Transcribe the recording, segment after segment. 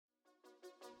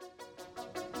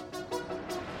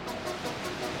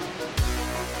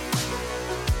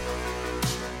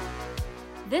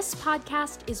This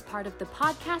podcast is part of the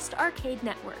Podcast Arcade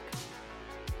Network.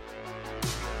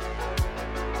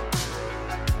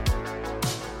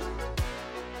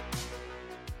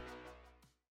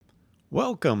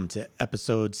 Welcome to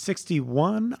episode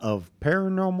 61 of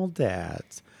Paranormal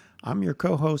Dads. I'm your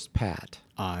co-host, Pat.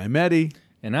 I'm Eddie.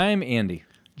 And I'm Andy.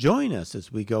 Join us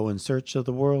as we go in search of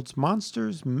the world's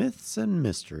monsters, myths, and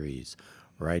mysteries,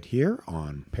 right here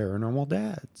on Paranormal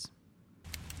Dads.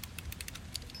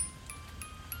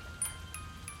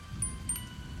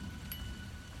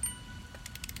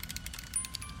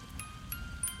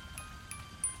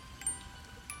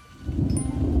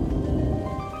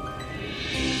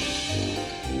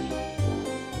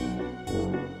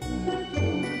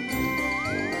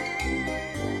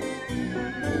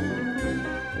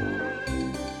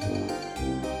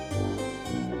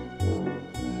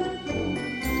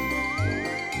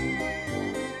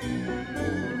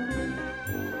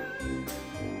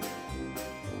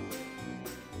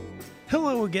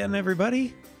 Hello again,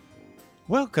 everybody.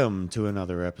 Welcome to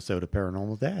another episode of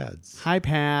Paranormal Dads. Hi,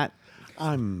 Pat.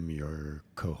 I'm your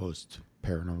co-host,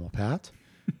 Paranormal Pat.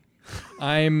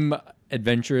 I'm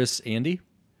adventurous Andy.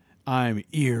 I'm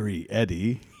eerie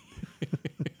Eddie.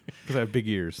 Because I have big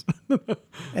ears.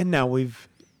 And now we've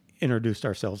introduced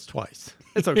ourselves twice.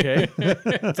 It's okay.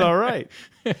 It's all right.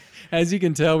 As you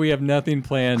can tell, we have nothing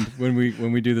planned when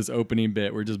we do this opening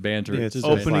bit. We're just bantering. Yeah, it's Just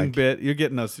just Opening like- bit. You're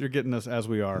getting us as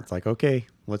we are. It's like, okay,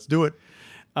 let's do it.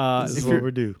 This is If what you're-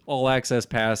 we do. all access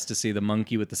pass to see the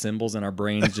monkey with the cymbals and our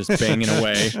brains just banging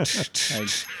away.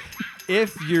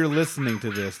 if you're listening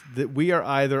to this, that we are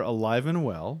either alive and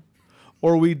well,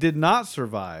 or we did not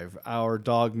survive our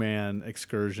Dogman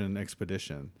excursion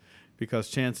expedition, because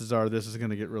chances are this is going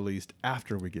to get released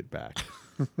after we get back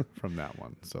from that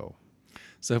one. So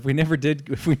if we never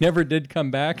did come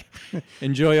back,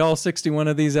 enjoy all 61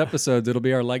 of these episodes. It'll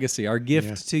be our legacy, our gift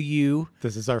Yeah. to you.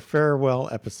 This is our farewell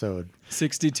episode.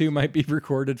 62 might be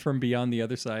recorded from beyond the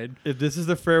other side. if this is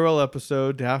the farewell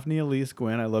episode. Daphne, Elise,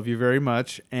 Gwen, I love you very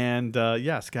much, and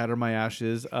scatter my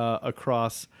ashes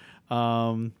across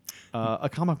a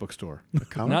comic book store.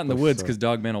 Not in the woods because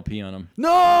Dogman will pee on them.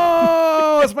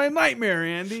 No, it's my nightmare,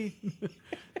 Andy.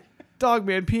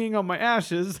 Dogman peeing on my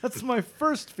ashes. That's my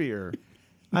first fear.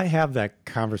 I have that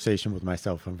conversation with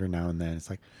myself every now and then. It's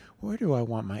like, where do I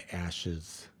want my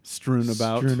ashes Strewn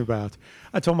about.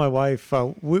 I told my wife,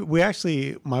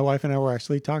 my wife and I were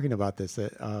actually talking about this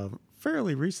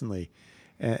fairly recently.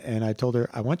 And I told her,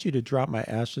 I want you to drop my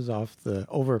ashes off the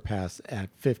overpass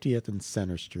at 50th and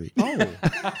Center Street. Oh,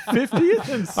 50th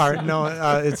and All right, no,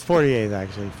 it's 48th,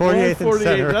 actually. 48th and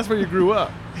Center. That's where you grew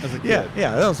up as a kid.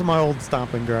 Yeah, that was my old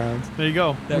stomping grounds. There you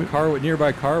go. That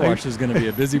nearby car wash is going to be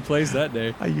a busy place that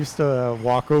day. I used to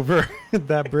walk over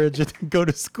that bridge and go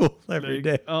to school every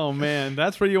day. Oh, man.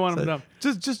 That's where you want them to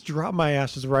dump. Just drop my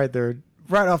ashes right there,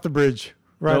 right off the bridge,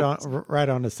 right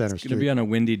on the Center It's Street. going to be on a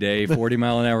windy day,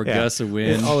 40-mile-an-hour Yeah. gusts of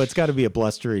wind. Oh, it's got to be a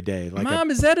blustery day, like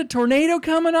Mom, is that a tornado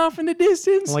coming off in the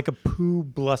distance? like a poo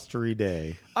blustery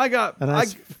day, I got. a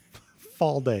nice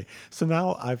fall day. So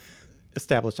now I've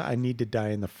established I need to die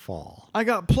in the fall. I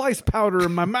got plice powder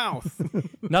in my mouth.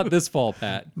 Not this fall,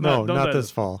 Pat. No, don't not do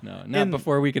this it. fall. No, not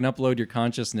before we can upload your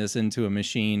consciousness into a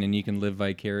machine and you can live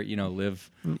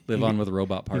live on with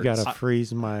robot parts. You got to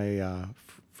freeze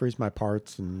my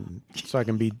parts, and so I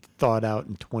can be thawed out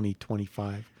in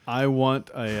 2025. I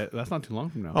want a. That's not too long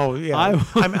from now. Oh yeah,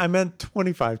 I meant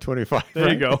 25.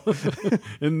 There you go.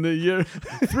 In the year,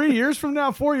 3 years from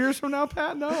now, 4 years from now,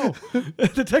 Pat. No,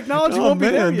 the technology Oh won't be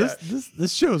there man, yet.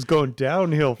 this show's going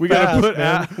downhill. We gotta fast, put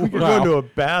man. at- We're Wow. going to a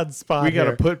bad spot. We got to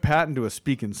here. put Pat into a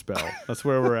speaking spell. That's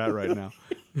where we're at right now.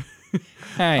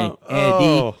 Hi, Eddie.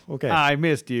 Oh, okay. I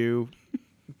missed you,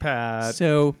 Pat.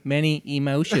 So many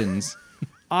emotions.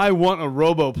 I want a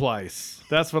RoboPlice.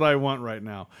 That's what I want right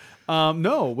now.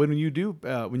 No, when you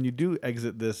do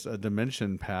exit this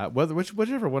dimension, Pat,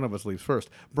 whichever one of us leaves first,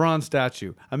 bronze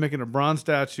statue. I'm making a bronze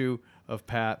statue of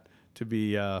Pat to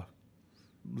be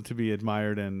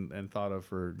admired and thought of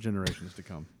for generations to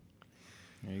come.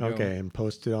 There you go. Okay, and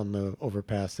post it on the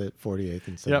overpass at 48th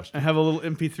and Center Yep, Street. and have a little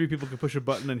MP3. People can push a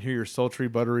button and hear your sultry,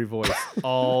 buttery voice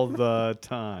all the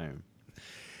time.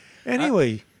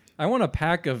 Anyway, I want a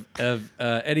pack of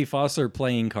Eddie Foster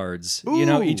playing cards. You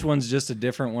know, Ooh. each one's just a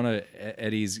different one of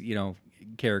Eddie's,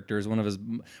 characters. One of his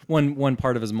one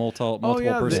part of his multiple The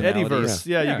personalities. Eddieverse.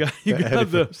 Yeah, you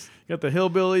got the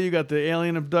hillbilly, you got the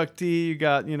alien abductee, you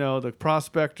got the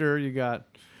prospector, you got.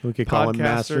 we could call it podcaster.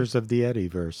 Masters of the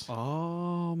Eddieverse.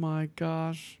 Oh my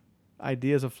gosh,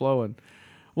 ideas are flowing.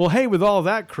 Well, hey, with all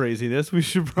that craziness, we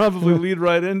should probably lead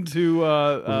right into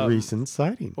Recent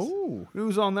sightings. oh,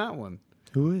 who's on that one?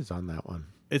 Who is on that one?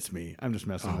 It's me. I'm just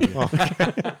messing with you.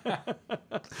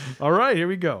 All right, here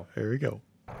we go. There we go.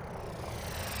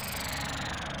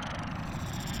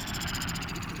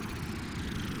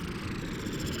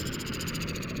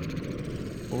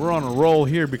 Well, we're on a roll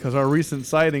here because our recent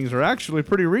sightings are actually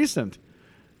pretty recent.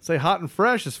 Say hot and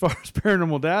fresh as far as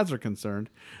Paranormal Dads are concerned.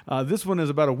 This one is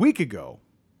about a week ago,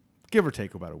 give or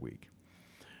take about a week.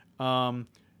 And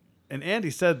Andy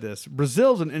said this: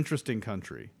 Brazil's an interesting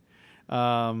country.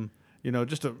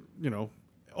 Just a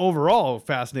overall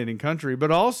fascinating country, but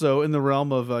also in the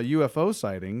realm of UFO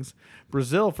sightings.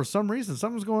 Brazil, for some reason,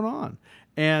 something's going on,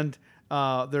 and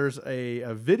there's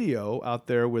a video out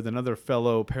there with another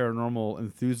fellow paranormal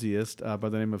enthusiast by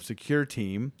the name of Secure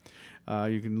Team.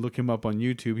 You can look him up on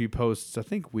YouTube. He posts, I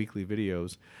think, weekly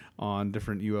videos on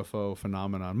different UFO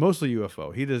phenomenon, mostly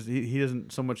UFO. He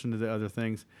isn't so much into the other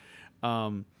things.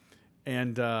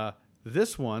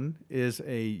 This one is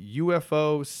a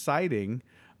UFO sighting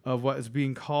of what is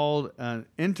being called an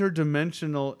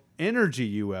interdimensional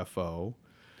energy UFO.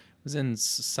 It was in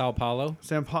Sao Paulo.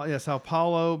 Sao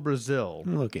Paulo, Brazil.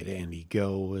 Look at Andy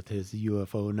go with his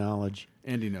UFO knowledge.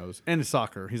 Andy knows. And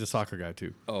soccer. He's a soccer guy,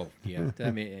 too. Oh, yeah.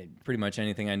 I mean, pretty much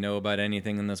anything I know about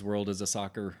anything in this world is a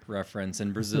soccer reference,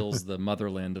 and Brazil's the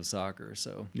motherland of soccer.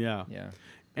 So, yeah. Yeah.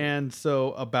 And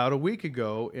so about a week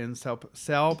ago in Sao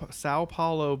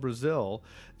Paulo, Brazil,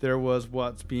 there was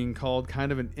what's being called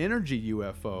kind of an energy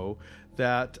UFO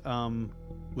that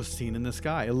was seen in the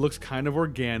sky. It looks kind of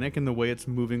organic in the way it's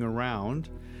moving around,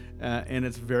 and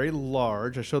it's very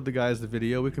large. I showed the guys the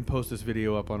video. We can post this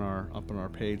video up on our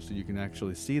page so you can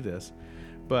actually see this.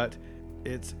 But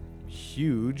it's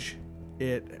huge.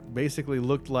 It basically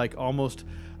looked like almost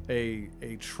a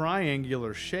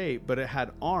triangular shape, but it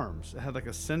had arms. It had like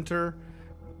a center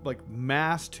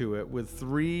mass to it with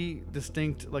three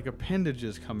distinct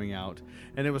appendages coming out,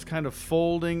 and it was kind of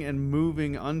folding and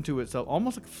moving unto itself,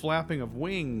 almost like flapping of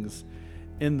wings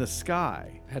in the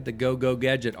sky. Had the go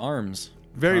gadget arms.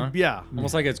 Very, huh? yeah.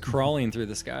 Almost like it's crawling through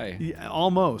the sky. Yeah,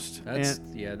 almost.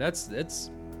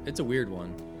 It's a weird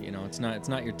one. It's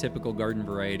not your typical garden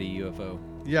variety UFO.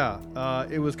 Yeah,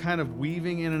 it was kind of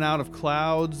weaving in and out of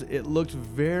clouds. It looked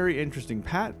very interesting.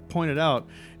 Pat pointed out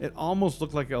it almost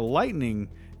looked like a lightning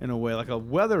in a way, like a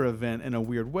weather event in a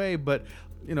weird way, but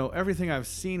everything I've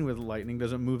seen with lightning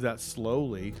doesn't move that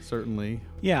slowly, certainly.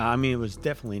 Yeah, I mean, it was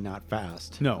definitely not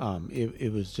fast. No.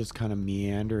 It was just kind of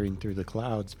meandering through the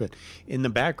clouds, but in the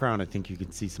background, I think you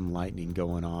could see some lightning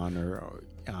going on, or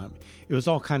it was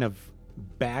all kind of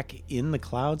back in the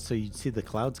clouds, so you'd see the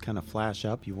clouds kind of flash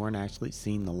up. You weren't actually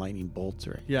seeing the lightning bolts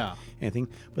or anything.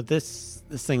 But this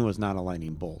thing was not a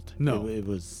lightning bolt. No. It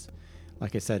was,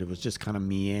 like I said, it was just kind of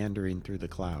meandering through the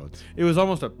clouds. It was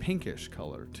almost a pinkish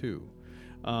color, too.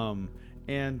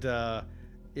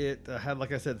 It had,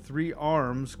 like I said, three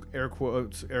arms, air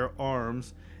quotes,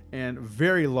 arms, and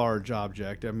very large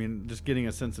object. I mean, just getting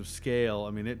a sense of scale.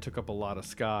 I mean, it took up a lot of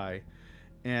sky.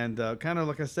 And kind of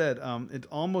like I said, it's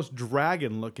almost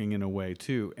dragon looking in a way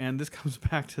too. And this comes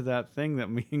back to that thing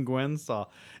that me and Gwen saw.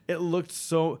 It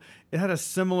had a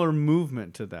similar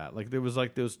movement to that. Like there was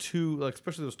like those two,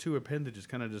 especially those two appendages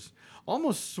kind of just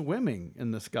almost swimming in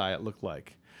the sky, it looked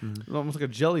like. Mm-hmm. Almost like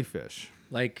a jellyfish.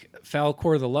 Like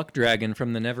Falkor the Luck Dragon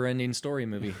from the Never-Ending Story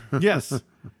movie. Yes.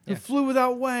 It flew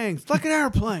without wings, like an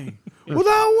airplane,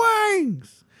 without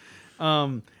wings.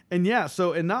 And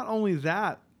not only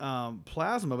that,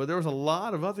 plasma, but there was a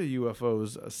lot of other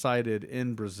UFOs sighted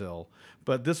in Brazil,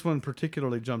 but this one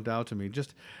particularly jumped out to me,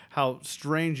 just how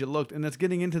strange it looked. And it's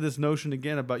getting into this notion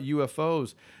again about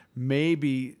UFOs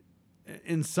maybe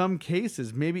in some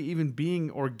cases maybe even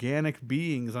being organic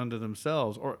beings unto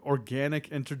themselves, or organic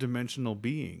interdimensional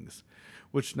beings,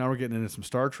 which now we're getting into some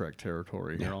Star Trek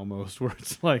territory here almost, where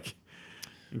it's like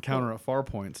Encounter at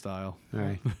Farpoint style. All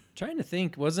right. Trying to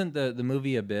think, wasn't the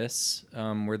movie Abyss,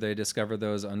 where they discover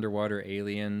those underwater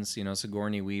aliens,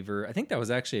 Sigourney Weaver? I think that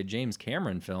was actually a James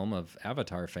Cameron film of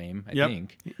Avatar fame, I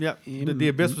think. Yep. The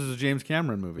Abyss was a James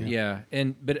Cameron movie. Yeah.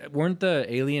 But weren't the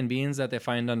alien beings that they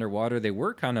find underwater, they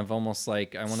were kind of almost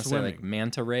like, I want to say like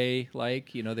manta ray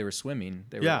like, they were swimming.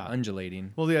 They were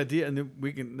undulating. Well, the idea,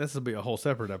 and this will be a whole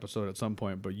separate episode at some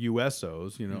point, but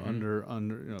USOs,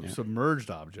 under submerged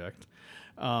object.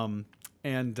 But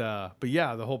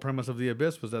the whole premise of the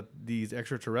Abyss was that these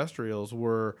extraterrestrials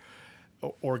were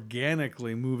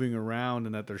organically moving around,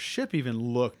 and that their ship even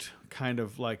looked kind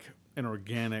of like an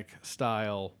organic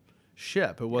style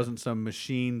ship. It wasn't some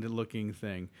machined looking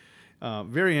thing.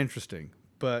 Very interesting.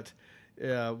 But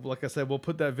like I said, we'll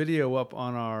put that video up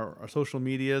on our social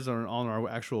medias or on our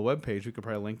actual webpage. We could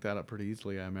probably link that up pretty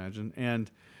easily, I imagine. And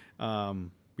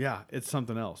Yeah, it's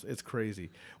something else. It's crazy.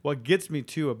 What gets me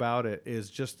too about it is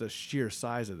just the sheer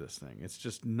size of this thing. It's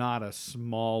just not a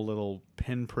small little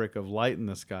pinprick of light in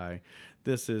the sky.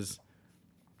 This is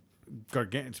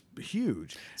gargantuan. It's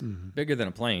huge. Bigger than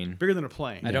a plane. Bigger than a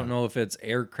plane. I don't know if it's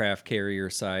aircraft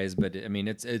carrier size, but I mean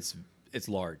it's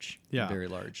large. Yeah, very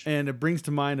large. And it brings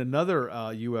to mind another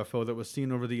UFO that was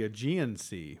seen over the Aegean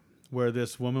Sea, where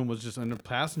this woman was just in a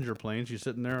passenger plane. She's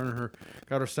sitting there on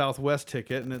got her Southwest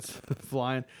ticket, and it's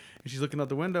flying, and she's looking out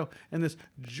the window, and this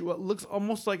what looks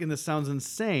almost like, and this sounds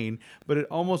insane, but it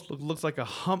almost looks like a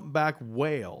humpback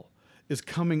whale is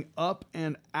coming up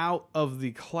and out of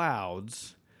the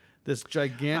clouds. This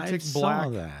gigantic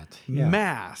black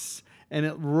mass, and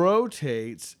it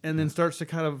rotates and then starts to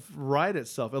kind of right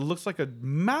itself. It looks like a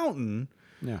mountain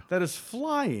that is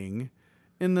flying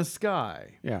in the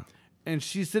sky. Yeah. And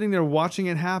she's sitting there watching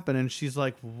it happen, and she's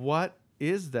like, "What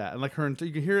is that?" And like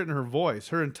you can hear it in her voice.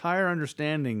 Her entire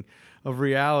understanding of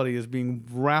reality is being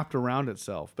wrapped around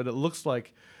itself. But it looks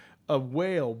like a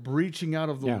whale breaching out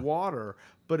of the water,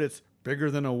 but it's bigger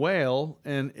than a whale,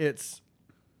 and it's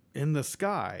in the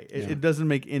sky. It doesn't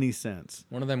make any sense.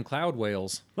 One of them cloud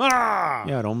whales. Ah!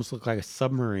 Yeah, it almost looked like a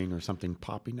submarine or something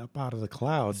popping up out of the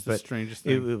clouds. It's the but strangest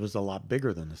thing. It was a lot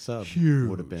bigger than the sub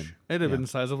would have been. It'd have been the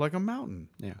size of like a mountain.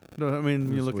 Yeah. No, I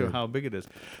mean, you look weird. at how big it is.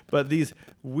 But these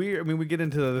weird, I mean, we get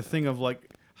into the thing of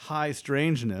like high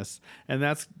strangeness, and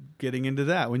that's getting into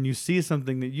that. When you see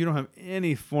something that you don't have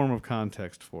any form of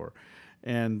context for.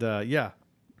 And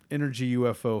energy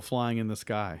UFO flying in the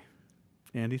sky.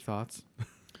 Andy, thoughts?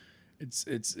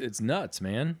 It's nuts,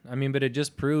 man. I mean, but it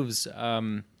just proves,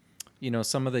 some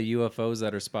of the UFOs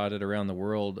that are spotted around the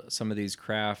world, some of these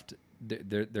craft,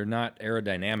 they're not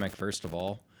aerodynamic, first of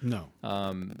all. No.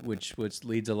 Which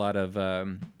leads a lot of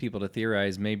people to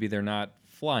theorize maybe they're not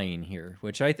flying here,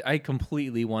 which I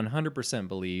completely 100%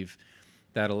 believe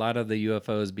that a lot of the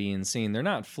UFOs being seen, they're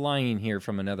not flying here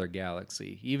from another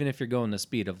galaxy. Even if you're going the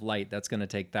speed of light, that's going to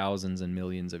take thousands and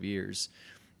millions of years.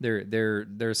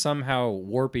 They're somehow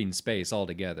warping space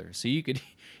altogether. So you could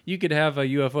have a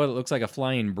UFO that looks like a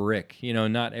flying brick,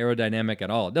 not aerodynamic at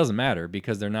all. It doesn't matter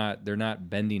because they're not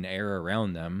bending air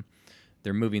around them.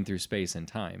 They're moving through space and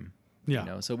time.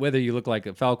 Yeah. So whether you look like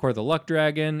a Falkor the Luck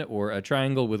Dragon or a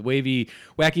triangle with wacky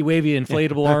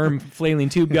inflatable arm, flailing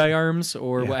tube guy arms,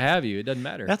 or what have you, it doesn't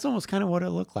matter. That's almost kind of what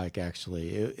it looked like, actually.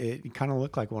 It kind of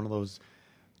looked like one of those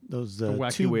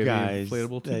wacky, tube wavy, guys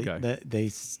inflatable tube guy.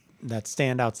 that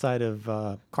stand outside of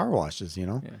car washes,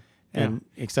 and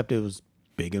except it was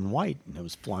big and white and it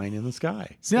was flying in the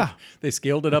sky. Yeah. They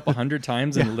scaled it up 100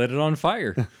 times and lit it on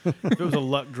fire. If it was a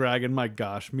luck dragon, my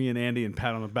gosh, me and Andy and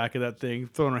Pat on the back of that thing,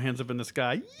 throwing our hands up in the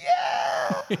sky.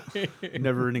 Yeah!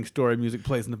 Never ending story music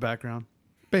plays in the background.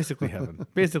 Basically heaven.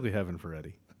 Basically heaven for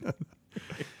Eddie.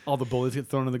 All the bullies get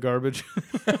thrown in the garbage.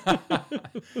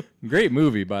 Great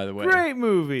movie, by the way. Great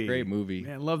movie. Great movie.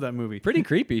 Man, love that movie. Pretty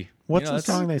creepy. What's the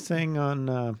song they sang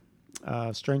on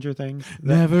Stranger Things?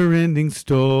 Never ending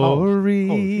story.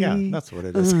 Oh, yeah, that's what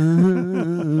it is.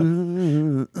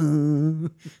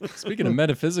 Speaking of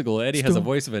metaphysical, Eddie has a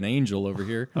voice of an angel over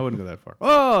here. I wouldn't go that far.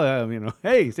 Oh,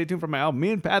 hey, stay tuned for my album. Me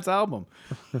and Pat's album.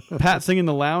 Pat singing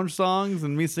the lounge songs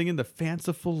and me singing the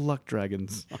fanciful luck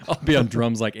dragons. I'll be on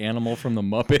drums like Animal from the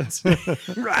Muppets.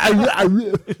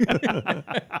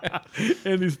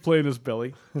 And he's playing his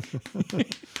belly.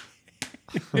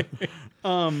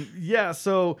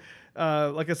 So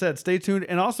like I said, stay tuned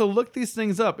and also look these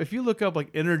things up. If you look up like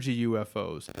energy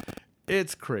UFOs,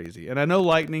 it's crazy. And I know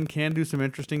lightning can do some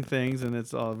interesting things, and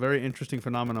it's a very interesting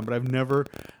phenomenon, but I've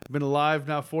been alive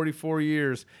now 44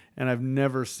 years, and I've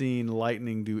never seen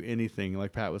lightning do anything,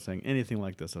 like Pat was saying, anything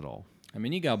like this at all. I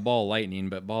mean, you got ball lightning,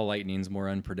 but ball lightning's more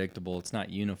unpredictable. It's not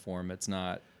uniform. It's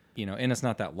not, and it's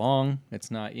not that long.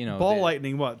 It's not, Ball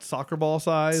lightning, what, soccer ball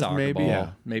size? Soccer maybe? ball, Yeah.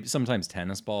 maybe sometimes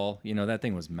tennis ball. That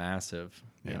thing was massive,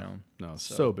 No,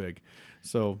 so big.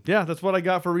 So, yeah, that's what I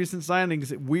got for recent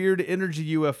signings. Weird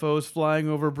energy UFOs flying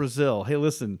over Brazil. Hey,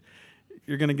 listen,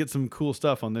 you're going to get some cool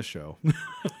stuff on this show.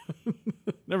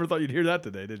 Never thought you'd hear that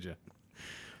today, did you?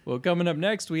 Well, coming up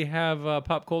next, we have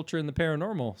pop culture and the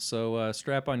paranormal. So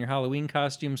strap on your Halloween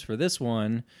costumes for this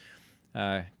one.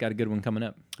 Got a good one coming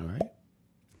up. All right.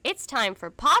 It's time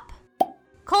for pop,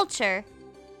 culture,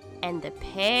 and the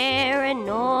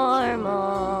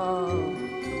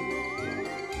paranormal.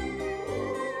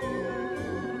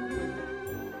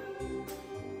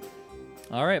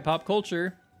 All right, pop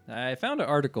culture. I found an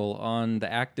article on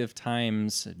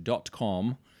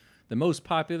theactivetimes.com, the most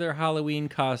popular Halloween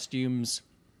costumes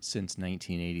since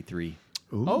 1983.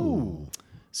 Ooh. Oh.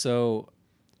 So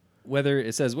whether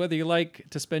you like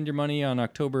to spend your money on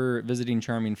October visiting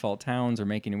charming fall towns or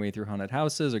making your way through haunted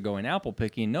houses or going apple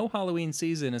picking, no Halloween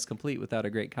season is complete without a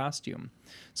great costume.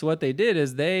 So what they did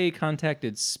is they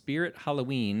contacted Spirit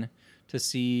Halloween to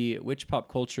see which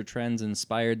pop culture trends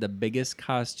inspired the biggest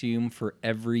costume for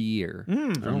every year from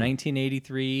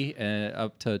 1983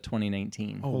 up to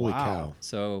 2019. Holy cow.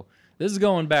 So this is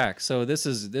going back. So this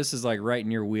is like right in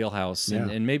your wheelhouse,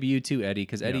 and maybe you too, Eddie,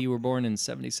 because Eddie, you were born in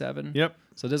 '77. Yep.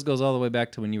 So this goes all the way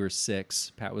back to when you were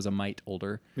 6. Pat was a mite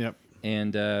older. Yep.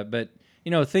 And but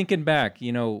thinking back,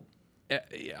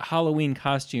 Halloween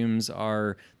costumes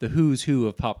are the who's who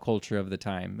of pop culture of the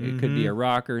time. It could be a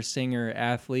rocker, singer,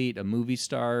 athlete, a movie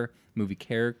star, movie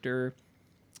character.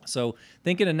 So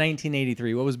thinking of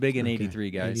 1983, what was big in '83,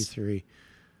 guys? 83.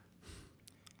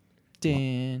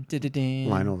 Dun.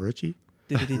 Lionel Richie.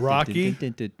 Rocky?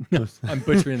 No, I'm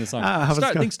butchering the song.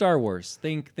 Think Star Wars.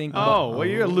 Think. Oh, well,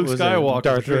 you got Luke Was it Skywalker.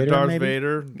 Darth for sure. Vader, Darth maybe?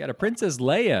 Vader. You got a Princess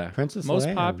Leia. Princess Most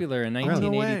Leia. popular in no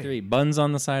 1983. Buns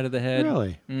on the side of the head.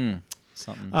 Really?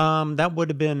 Something. That would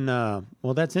have been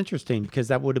well. That's interesting because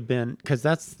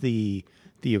that's the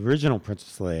original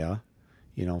Princess Leia,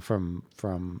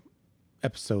 from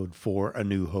episode 4, A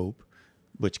New Hope,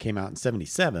 which came out in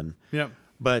 '77. Yep.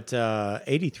 But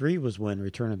 '83 was when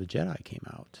Return of the Jedi came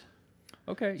out.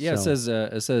 Okay. Yeah, So-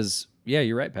 it says yeah,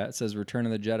 you're right, Pat. It says Return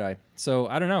of the Jedi. So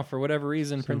I don't know, for whatever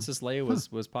reason, Princess Leia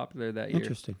was popular that year.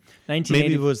 Interesting. 1980.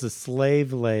 Maybe it was the slave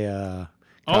Leia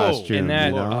Oh, costume. And that,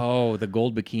 you know? the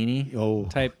gold bikini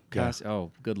type yeah. costume.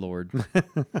 Oh, good Lord.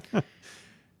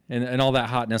 and all that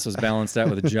hotness was balanced out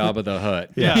with Jabba the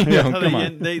Hutt. Yeah. Come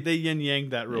on. They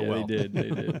yin-yanged that real well. They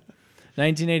did.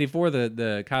 1984,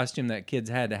 the costume that kids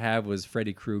had to have was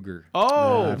Freddy Krueger.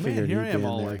 Oh, I man, figured here he'd I be am in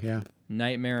all there, like, yeah.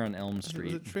 Nightmare on Elm was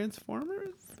Street. it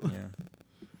Transformers? Yeah.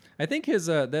 I think his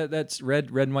that's red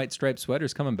and white striped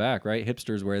sweater's coming back, right?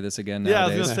 Hipsters wear this again Yeah, I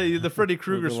nowadays. was going to say the Freddy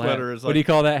Krueger Little hat. sweater is What like do you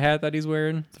call that hat that he's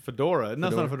wearing? it's a fedora. No,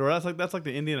 it's not a fedora. That's like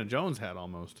the Indiana Jones hat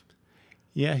almost.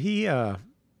 Yeah, he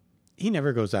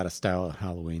never goes out of style at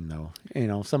Halloween though.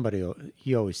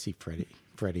 You always see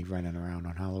Freddy running around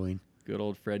on Halloween. Good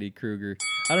old Freddy Krueger.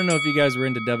 I don't know if you guys were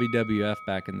into WWF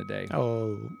back in the day.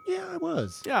 Oh, yeah, I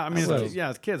was. Yeah, I mean, was.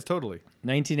 it's kids, totally.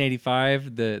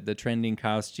 1985, the trending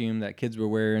costume that kids were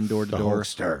wearing door to The door.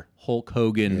 Hulkster. Hulk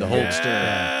Hogan, the Hulkster.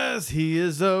 Yes, he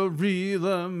is a real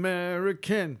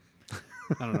American. I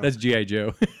don't know. That's G.I.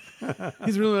 Joe.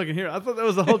 He's really looking here. I thought that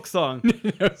was a Hulk song.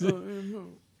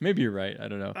 Maybe you're right. I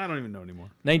don't know. I don't even know anymore.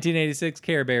 1986,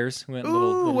 Care Bears went a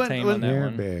little went- tame went- on that Bear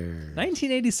one. Bear.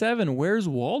 1987, Where's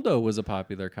Waldo was a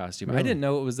popular costume. I didn't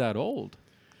know it was that old.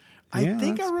 I Yeah,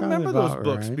 think I that's remember probably those about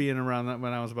books right. being around that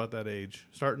when I was about that age,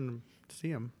 starting to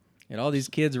see them. And all these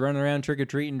kids running around trick or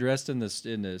treating, dressed in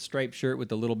the striped shirt with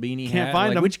the little beanie Can't hat. find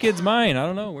Like, 'em. which kid's mine? I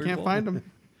don't know. Where's Can't Waldo? find them.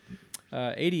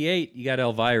 88, you got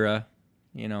Elvira.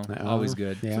 Always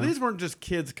good. Yeah. So these weren't just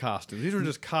kids' costumes. These were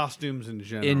just costumes in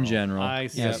general. In general. I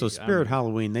see. Yeah, so I'm- Spirit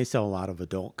Halloween, they sell a lot of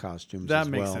adult costumes That as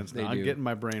makes well. sense They now. I'm do. getting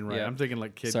my brain right. Yeah. I'm thinking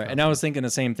like kids. Sorry, and I was thinking the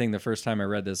same thing the first time I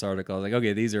read this article. I was like,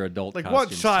 okay, these are adult like, costumes.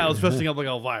 what child's dressing up like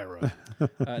Elvira?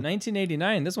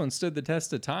 1989, this one stood the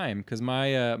test of time because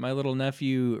my little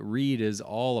nephew Reed is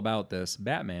all about this.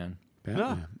 Batman.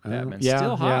 Batman. Batman's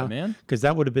still hot, man. Because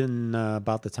that would have been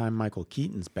about the time Michael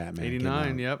Keaton's Batman came 89.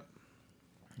 out. Yep.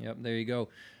 Yep, there you go.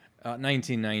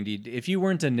 1990. If you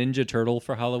weren't a Ninja Turtle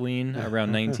for Halloween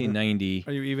around 1990,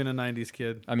 Are you even a '90s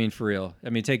kid? I mean, for real. I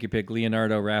mean, take your pick: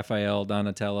 Leonardo, Raphael,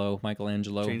 Donatello,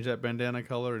 Michelangelo. Change that bandana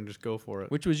color and just go for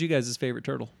it. Which was you guys' favorite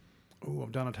turtle? Ooh,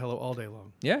 I'm Donatello all day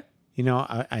long. Yeah,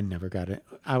 I never got it.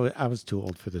 I was too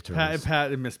old for the turtles.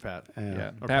 Pat and Miss Pat.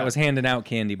 yeah. Or Pat was handing out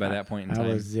candy by that point in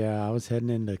time. I was heading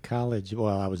into college.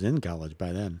 Well, I was in college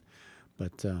by then.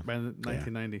 But By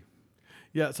 1990.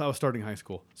 Yeah, so I was starting high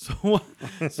school.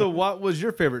 So what was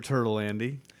your favorite turtle,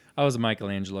 Andy? I was a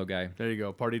Michelangelo guy. There you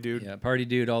go, party dude. Yeah, party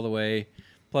dude all the way.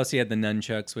 Plus, he had the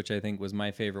nunchucks, which I think was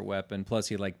my favorite weapon. Plus,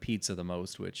 he liked pizza the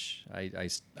most, which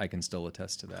I can still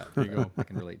attest to that. There you go. I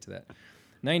can relate to that.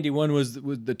 91 was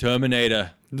the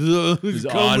Terminator. Come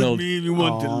Arnold. with me if you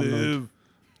want Arnold. to live.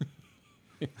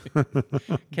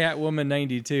 Catwoman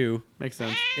 92, Makes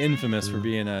sense. infamous for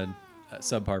being a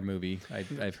subpar movie.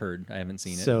 I've heard. I haven't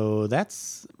seen it. so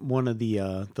that's one of the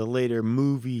later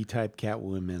movie type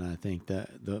Catwomen. I think the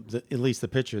at least the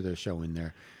picture they're showing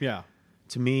there. Yeah.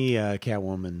 To me,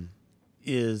 Catwoman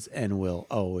is and will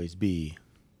always be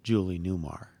Julie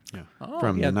Newmar Yeah.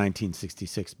 from yeah. the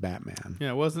 1966 Batman.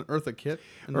 Yeah, wasn't Eartha Kitt?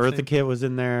 in the Eartha same- Kitt was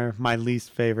in there. My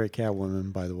least favorite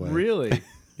Catwoman, by the way. Really?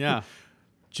 Yeah.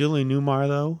 Julie Newmar,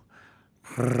 though,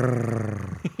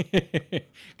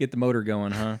 Get the motor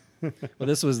going, huh? Well,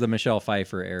 this was the Michelle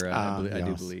Pfeiffer era, I do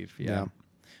Yes. believe. Yeah. Yeah.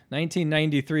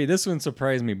 1993. This one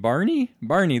surprised me. Barney,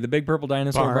 the big purple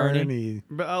dinosaur Barney.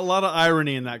 But a lot of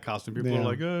irony in that costume. People Yeah. are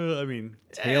like, I mean,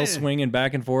 Tail swinging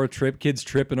back and forth, kids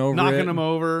tripping over knocking it. them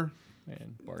over.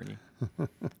 Man, Barney.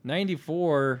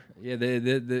 94. Yeah,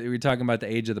 we're talking about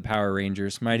the age of the Power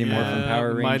Rangers. Mighty Morphin Power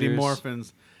Rangers. Mighty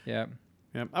Morphins. Yeah.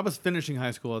 Yeah, I was finishing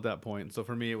high school at that point, so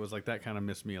for me it was like that kind of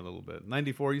missed me a little bit.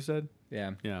 94, you said?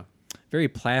 Yeah. Yeah. Very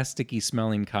plasticky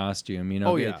smelling costume, you know.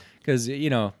 Oh, yeah. Because, you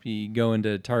know, you go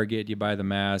into Target, you buy the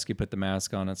mask, you put the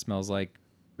mask on, it smells like,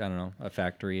 I don't know, a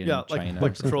factory in Yeah, China.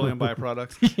 like petroleum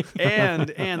byproducts.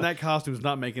 and that costume's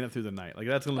not making it through the night. Like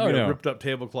that's going to be a ripped up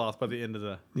tablecloth by the end of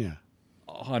the... Yeah.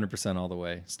 100% all the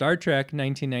way. Star Trek,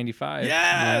 1995.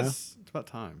 Yes! It's about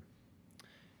time.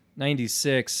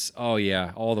 96. Oh,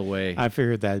 yeah, all the way. I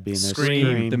figured that'd be in there.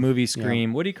 Scream. The movie Yeah.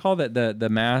 Scream. What do you call that? The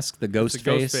mask, the ghost It's a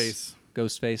ghost face. face.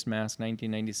 Ghostface mask,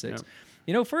 1996. Yep.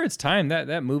 You know, for its time,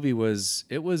 that movie was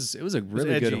a really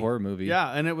good edgy. horror movie.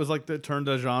 Yeah, and it was like the turned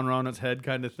a genre on its head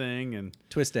kind of thing, and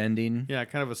Twist ending. yeah,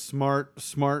 kind of a smart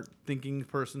thinking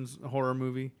person's horror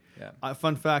movie. Yeah.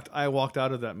 Fun fact: I walked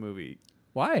out of that movie.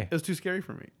 Why? It was too scary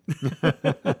for me.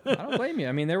 I don't blame you.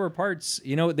 I mean, there were parts.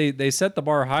 You know, they set the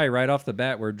bar high right off the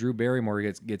bat, where Drew Barrymore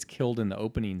gets killed in the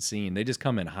opening scene. They just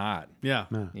come in hot. Yeah.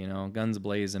 You know, guns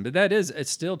blazing. But it's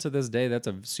still to this day, that's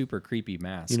a super creepy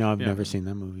mask. You know, I've Yeah. never seen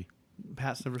that movie.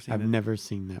 Pat's never seen I've it. never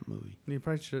seen that movie. You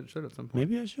probably should at some point.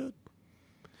 Maybe I should.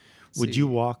 Would See. you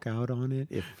walk out on it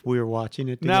if we were watching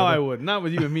it together? Now I would. Not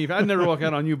with you and me. I'd never walk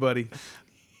out on you, buddy.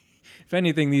 If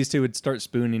anything, these two would start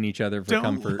spooning each other for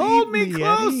comfort. Hold me Leave me,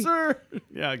 Eddie. closer.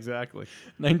 Yeah, exactly.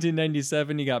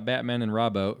 1997, you got Batman and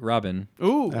Robin.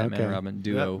 Ooh. Batman Okay. and Robin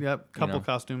duo. Yep. Couple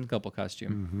costume. Couple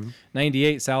costume.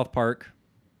 98, South Park.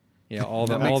 Yeah, all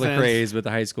the That makes sense. craze with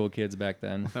the high school kids back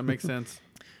then. That makes sense.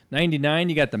 99,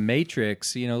 you got the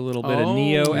Matrix. You know, a little bit of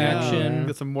Neo yeah. action.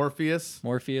 Get some Morpheus.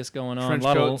 Morpheus going on. Trench A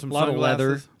lot coat, of, some lot of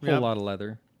leather. sunglasses. Whole Yep. lot of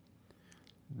leather.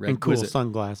 And cool was it-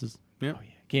 sunglasses. Yep. Oh, yeah.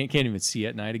 Can't even see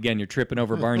at night. Again, you're tripping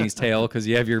over Barney's tail because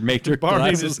you have your Matrix Barney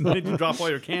glasses. just made you drop all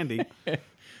your candy.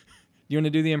 You want to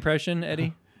do the impression,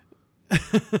 Eddie?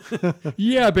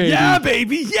 Yeah, baby. Yeah,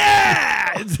 baby.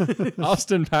 Yeah.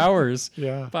 Austin Powers.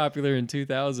 Yeah. Popular in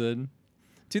 2000.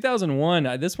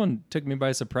 2001, this one took me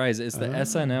by surprise. It's the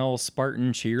SNL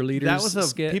Spartan cheerleaders That was a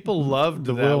skit. people loved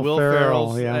The that. Will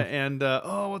Ferrell, Ferrell, yeah. and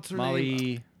what's her name?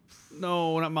 Molly.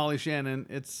 No, not Molly Shannon.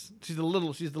 She's the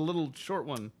little short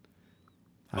one.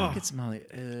 I think it's Molly.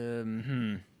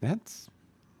 That's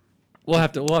We'll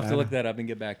have to look that up and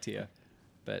get back to you.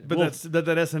 But That's that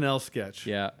SNL sketch.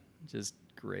 yeah, just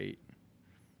great.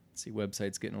 Let's see,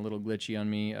 website's getting a little glitchy on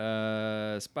me.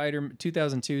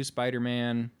 2002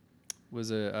 Spider-Man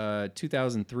was a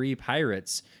 2003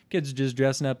 Pirates. Kids just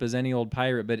dressing up as any old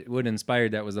pirate, but what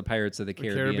inspired that was the Pirates of the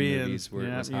Caribbean movies, where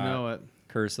yeah, it was you hot. know it.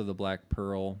 Curse of the Black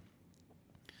Pearl.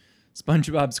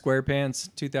 SpongeBob SquarePants,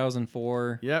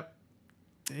 2004. Yep,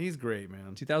 he's great,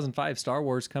 man. 2005 Star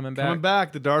Wars coming back. Coming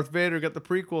back, the Darth Vader got the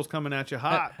prequels coming at you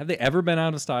hot. Have they ever been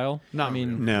out of style? Not I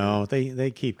mean, no.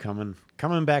 They keep coming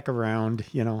back around.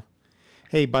 You know.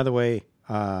 Hey, by the way,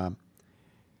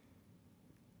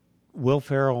 Will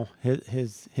Ferrell,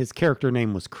 his character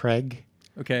name was Craig.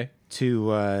 okay. To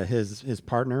his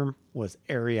partner was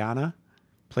Ariana,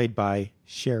 played by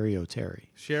Sherry O'Terry.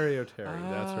 Sherry O'Terry,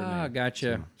 that's her name.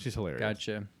 Gotcha. She's hilarious.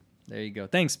 Gotcha. There you go.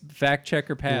 Thanks, fact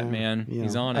checker Pat, Yeah, man. you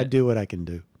He's know, on it. I do what I can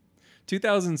do.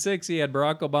 2006, he had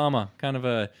Barack Obama, kind of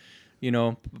a,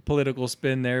 political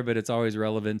spin there, but it's always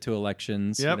relevant to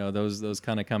elections. Yep. You know, those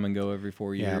kind of come and go every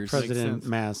 4 Yeah, years. President sense.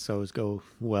 masks always go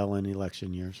well in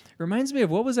election years. Reminds me of,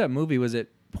 what was that movie? Was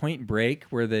it Point Break,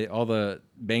 where all the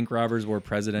bank robbers wore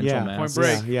presidential Yeah, masks?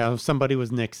 Break. Yeah, somebody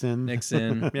was Nixon.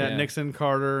 Nixon. Yeah, Nixon,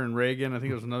 Carter, and Reagan. I think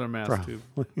there was another mask too.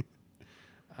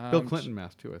 Bill Clinton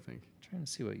mask too, I think. Trying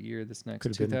to see what year this next.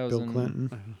 Could have been 2000. Bill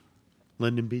Clinton,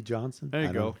 Lyndon B. Johnson. There you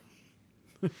I go.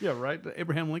 don't- Yeah, right. The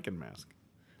Abraham Lincoln mask.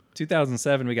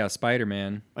 2007, we got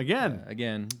Spider-Man. Again.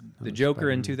 Again, the Joker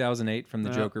in 2008 from the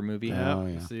Yeah. Joker movie. Yeah. Oh,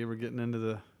 yeah. See, we're getting into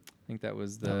the. I think that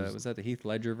was was that the Heath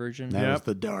Ledger version? That was Yep.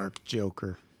 the dark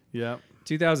Joker. Yeah.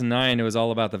 2009, it was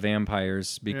all about the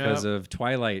vampires because Yep. of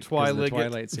Twilight. Because of the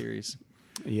Twilight. Twilight series.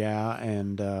 Yeah,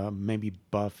 and maybe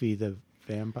Buffy the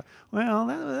Vampire. Well,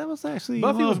 that was actually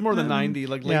Buffy was more the um, 90s,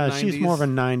 like late yeah, 90s. she's more of a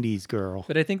 '90s girl.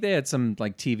 But I think they had some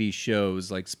like TV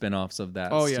shows, like spin-offs of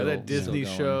that. Oh yeah, still- that Disney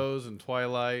still going. shows and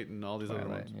Twilight and all these other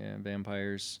Twilight, ones. yeah,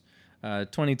 vampires.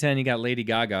 2010, you got Lady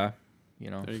Gaga.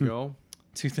 You know, There you go.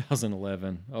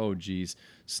 2011. Oh, geez.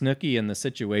 Snooki and the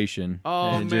Situation. Oh,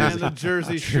 And man, the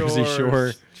Jersey Shore. Jersey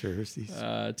Shore. Jerseys.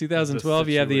 2012,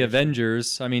 you have the Situation.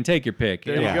 Avengers. I mean, take your pick.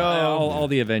 There you go. All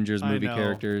the Avengers I movie know.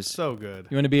 characters. So good.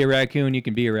 You want to be a raccoon, you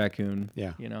can be a raccoon.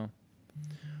 Yeah. You know.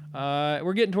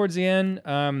 We're getting towards the end.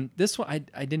 This one,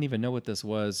 I didn't even know what this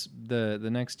was. The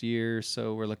next year,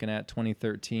 so we're looking at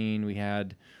 2013. We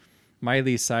had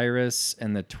Miley Cyrus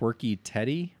and the Twerky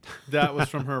Teddy That was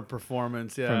from her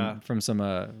performance. Yeah. from some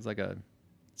it was like a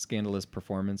scandalous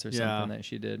performance or Yeah. something that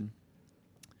she did.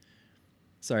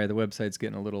 Sorry, the website's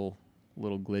getting a little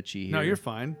glitchy here. No, you're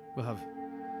fine. We'll have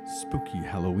spooky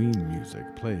Halloween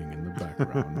music playing in the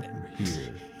background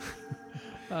here.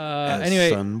 As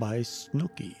anyway, sung by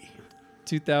Snooki.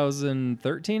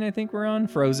 2013, I think we're on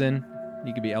Frozen.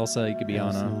 You could be Elsa. You could be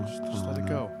Anna. Just let it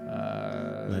go.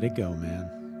 Let it go,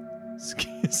 man.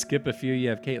 Skip a few. You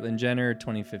have Caitlyn Jenner,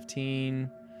 2015.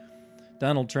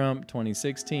 Donald Trump,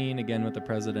 2016. Again with the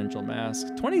presidential mask.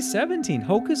 2017,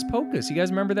 Hocus Pocus. You guys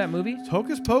remember that movie?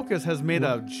 Hocus Pocus has made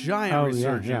a giant Oh, yeah,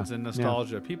 resurgence yeah, in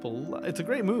nostalgia. It's a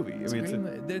great movie.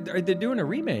 They're doing a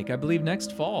remake, I believe,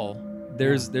 next fall.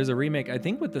 There's a remake, I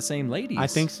think, with the same ladies. I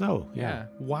think so. Yeah.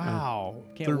 wow.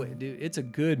 Can't wait, dude. It's a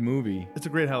good movie. It's a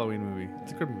great Halloween movie.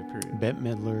 It's a good movie, period. Bette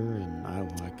Midler and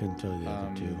I couldn't tell you the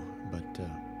other two, but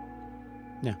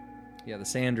yeah. Yeah, the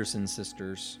Sanderson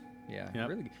sisters. Yeah, Yep.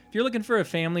 really. If you're looking for a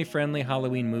family-friendly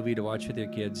Halloween movie to watch with your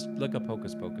kids, look up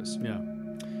Hocus Pocus. Yeah.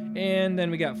 And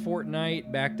then we got Fortnite,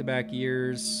 back-to-back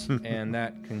years, and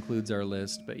that concludes our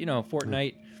list. But,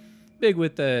 Fortnite, big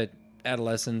with the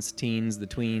adolescents, teens, the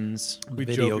tweens. We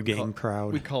Video joke and game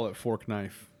crowd. We call it fork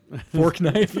knife. Fork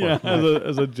knife. Yeah,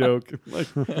 as a joke. Like,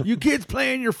 you kids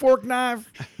playing your fork knife?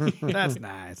 That's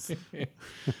nice.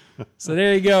 So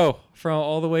there you go. From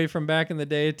all the way from back in the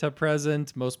day to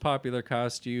present, most popular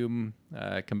costume,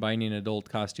 combining adult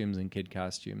costumes and kid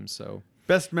costumes. So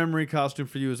Best memory costume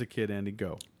for you as a kid, Andy?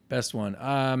 Go. best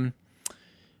one.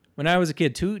 When I was a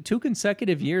kid, two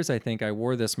consecutive years, I think I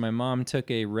wore this. My mom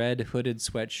took a red hooded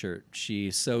sweatshirt.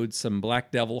 She sewed some black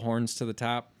devil horns to the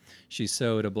top. She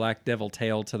sewed a black devil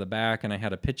tail to the back, and I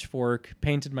had a pitchfork,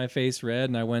 painted my face red,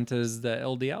 and I went as the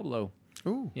El Diablo.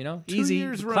 Ooh. 2 2 easy,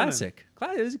 years running. classic.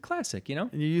 It was a classic, And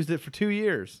you used it for 2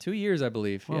 years. 2 years, I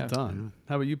believe. Well yeah. done.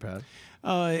 How about you, Pat?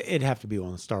 It'd have to be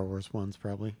one of the Star Wars ones,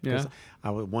 probably. 'Cause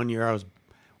Yeah. One year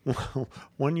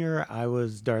I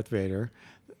was Darth Vader.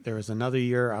 There was another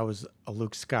year I was a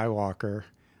Luke Skywalker,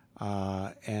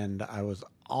 and I was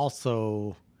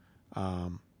also.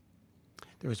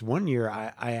 There was one year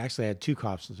I actually had two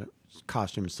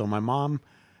costumes. So my mom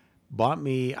bought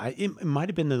me. It might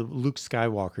have been the Luke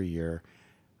Skywalker year.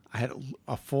 I had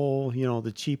a full, the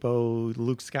cheapo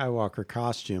Luke Skywalker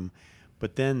costume,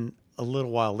 but then a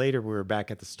little while later, we were back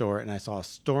at the store, and I saw a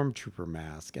stormtrooper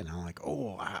mask, and I'm like,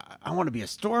 "Oh, I want to be a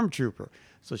stormtrooper."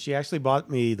 So she actually bought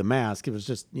me the mask. It was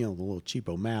just, the little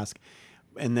cheapo mask,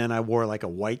 and then I wore like a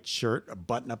white shirt, a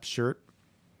button-up shirt.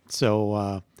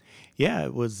 So,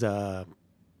 it was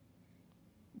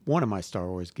one of my Star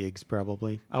Wars gigs,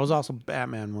 probably. I was also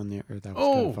Batman one year. That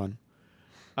was kind of fun.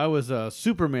 I was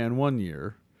Superman one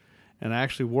year, and I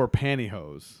actually wore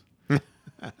pantyhose.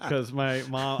 Because my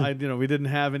mom, we didn't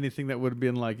have anything that would have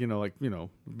been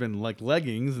been like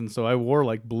leggings, and so I wore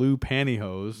like blue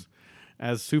pantyhose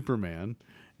as Superman,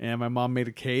 and my mom made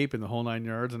a cape and the whole 9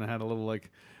 yards, and I had a little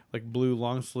like blue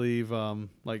long sleeve,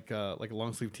 like a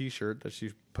long sleeve T-shirt that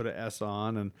she put an S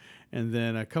on, and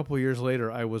then a couple years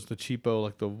later, I was the cheapo,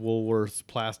 like the Woolworths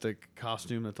plastic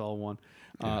costume that's all one.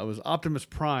 It was Optimus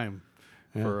Prime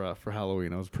for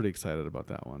Halloween. I was pretty excited about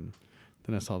that one.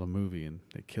 Then I saw the movie and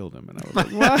they killed him, and I was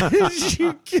like, "Why did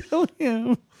you kill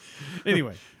him?"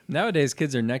 Anyway, Nowadays,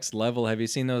 kids are next level. Have you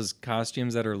seen those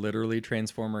costumes that are literally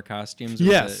Transformer costumes? with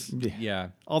Yes. Yeah.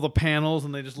 all the panels,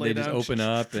 and they just lay They down. just open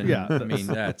up, and Yeah. I mean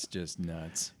that's just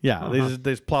nuts. Yeah,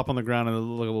 they just plop on the ground and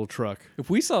look like a little truck. If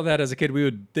we saw that as a kid, we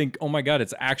would think, "Oh my God,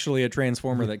 it's actually a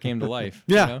Transformer that came to life."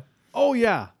 Yeah. You know? Oh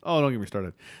yeah. Oh, don't get me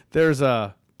started. There's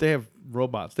they have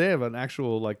robots. They have an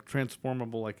actual like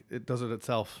transformable, like it does it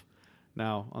itself.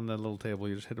 Now on that little table,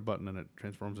 you just hit a button and it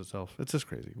transforms itself. It's just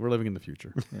crazy. We're living in the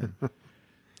future.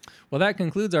 Well, that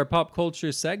concludes our pop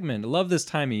culture segment. I love this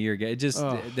time of year, guys. Just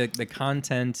the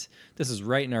content. This is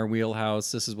right in our wheelhouse.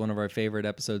 This is one of our favorite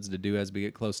episodes to do as we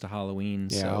get close to Halloween.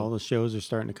 Yeah, so. all the shows are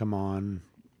starting to come on.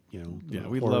 Yeah,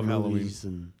 we horror love Halloween. movies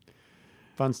and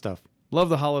fun stuff. Love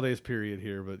the holidays period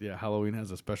here, but yeah, Halloween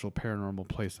has a special paranormal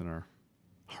place in our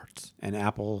hearts. And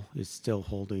Apple is still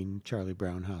holding Charlie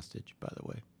Brown hostage, by the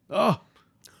way. Oh,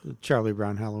 The Charlie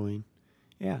Brown Halloween.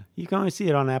 Yeah, you can only see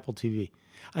it on Apple TV.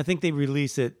 I think they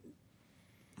release it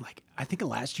like I think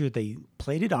last year they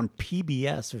played it on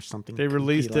PBS or something. They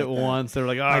released like it once. They're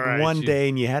like, all like right, one day,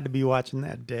 and you had to be watching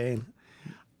that day. And,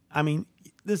 I mean,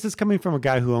 this is coming from a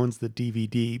guy who owns the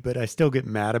DVD, but I still get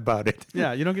mad about it.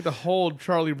 Yeah, you don't get to hold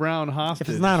Charlie Brown hostage.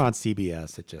 If it's not on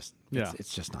CBS, Yeah.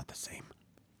 it's just not the same.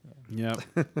 Yep.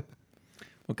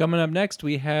 Well, coming up next,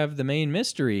 we have the main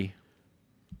mystery.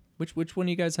 Which one of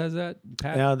you guys has that?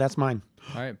 Pat? Yeah, that's mine.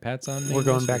 All right, Pat's on main We're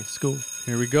going mystery. back to school.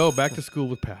 Here we go. Back to school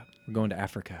with Pat. We're going to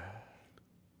Africa.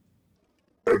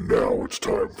 And now it's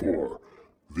time for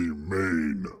the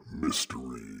main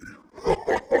mystery.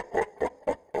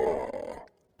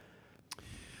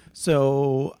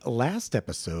 So last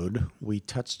episode, we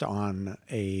touched on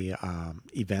a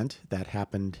event that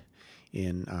happened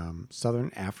in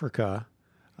Southern Africa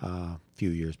a few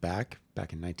years back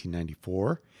in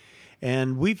 1994.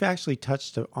 And we've actually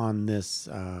touched on this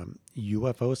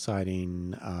UFO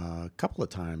sighting a couple of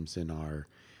times in our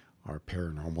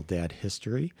Paranormal Dad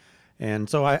history. And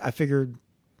so I figured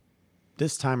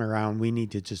this time around, we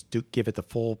need to just give it the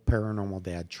full Paranormal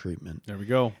Dad treatment. There we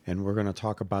go. And we're going to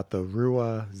talk about the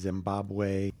Rua,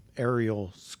 Zimbabwe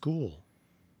aerial school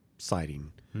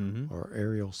sighting or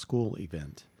aerial school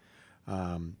event.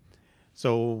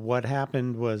 So what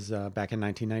happened was back in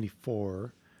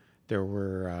 1994, there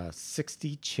were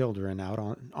 60 children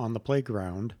out on the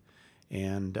playground,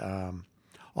 and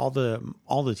all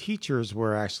the teachers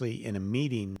were actually in a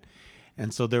meeting.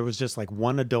 And so there was just like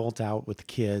one adult out with the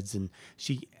kids, and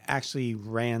she actually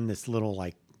ran this little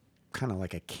kind of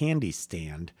like a candy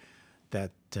stand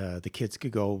that the kids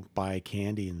could go buy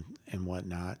candy and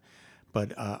whatnot.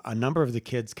 But a number of the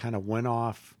kids kind of went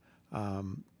off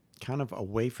kind of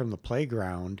away from the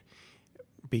playground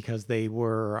because they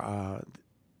were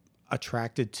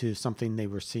attracted to something they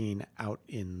were seeing out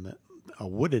in a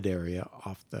wooded area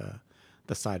off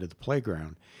the side of the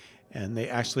playground. And they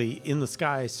actually, in the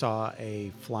sky, saw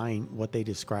what they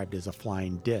described as a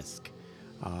flying disc.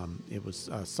 It was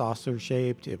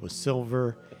saucer-shaped, it was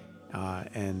silver,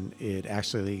 and it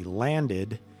actually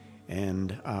landed.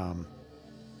 And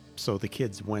so the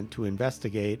kids went to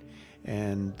investigate,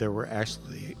 and there were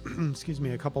actually,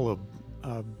 a couple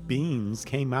of beings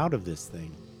came out of this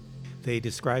thing. They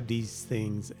described these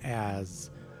things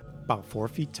as about 4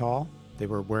 feet tall. They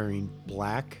were wearing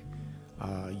black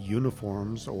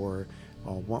uniforms, or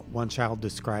one child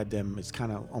described them as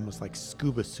kind of almost like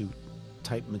scuba suit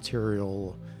type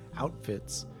material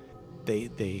outfits.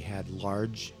 They had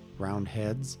large round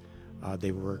heads.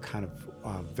 They were kind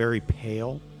of very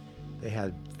pale. They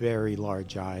had very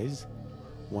large eyes.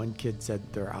 One kid said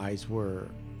their eyes were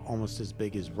almost as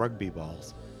big as rugby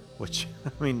balls, which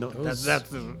I mean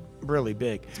that's really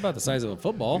big. It's about the size of a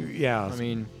football. Yeah, I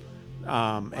mean,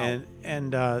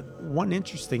 and one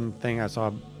interesting thing I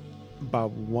saw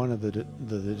about one of the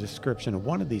description of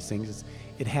one of these things is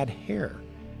it had hair.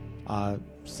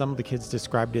 Some of the kids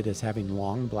described it as having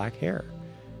long black hair.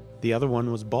 The other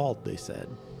one was bald, they said.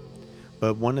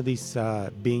 But one of these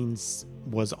beings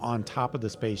was on top of the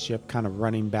spaceship, kind of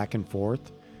running back and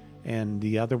forth, and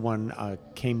the other one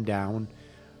came down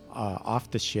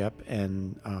off the ship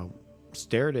and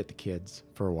stared at the kids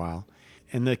for a while.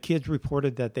 And the kids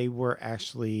reported that they were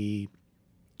actually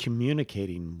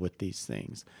communicating with these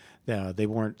things. They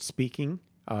weren't speaking.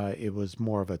 It was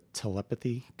more of a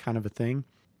telepathy kind of a thing.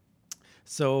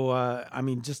 So, I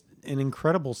mean, just an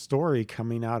incredible story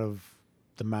coming out of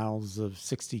the mouths of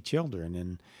 60 children.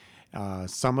 And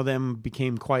some of them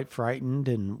became quite frightened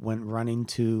and went running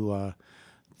to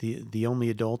the only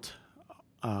adult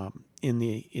in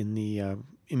the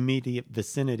immediate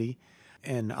vicinity.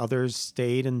 And others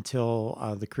stayed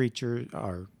until the creatures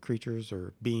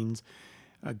or beings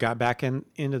got back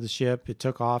into the ship. It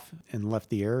took off and left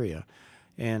the area.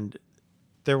 And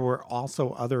there were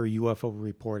also other UFO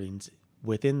reportings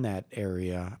within that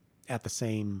area at the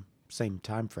same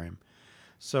time frame.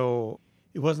 So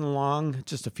it wasn't long.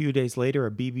 Just a few days later,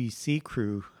 a BBC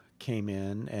crew came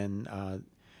in, and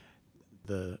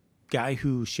the guy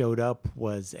who showed up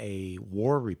was a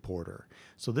war reporter.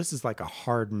 So this is like a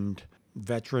hardened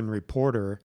veteran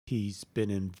reporter. He's been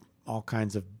in all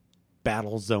kinds of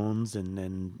battle zones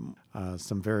and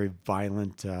some very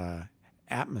violent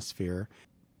atmosphere.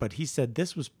 But he said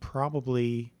this was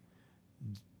probably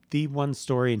the one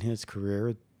story in his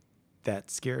career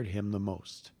that scared him the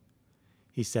most.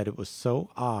 He said it was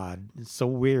so odd and so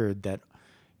weird that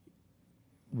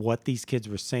what these kids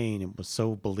were saying, it was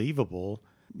so believable.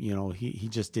 You know, he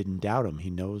just didn't doubt them. He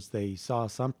knows they saw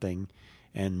something,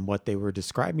 and what they were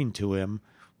describing to him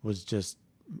was just,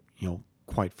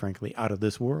 quite frankly, out of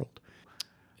this world.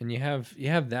 and you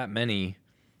have that many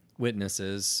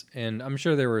witnesses, and I'm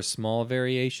sure there were small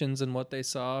variations in what they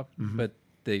saw, but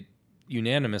they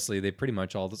pretty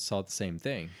much all saw the same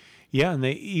thing. Yeah, and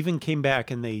they even came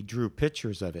back and they drew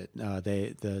pictures of it.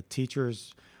 The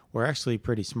teachers were actually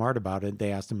pretty smart about it.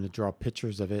 They asked them to draw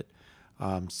pictures of it.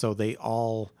 So they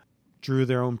all drew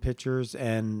their own pictures,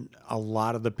 and a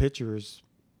lot of the pictures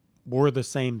were the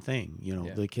same thing.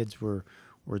 The kids were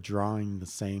drawing the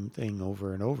same thing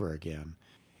over and over again.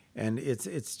 And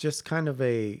it's just kind of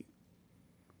a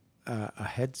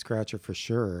head scratcher for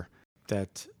sure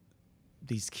that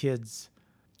these kids,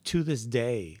 to this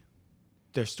day,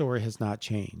 their story has not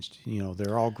changed.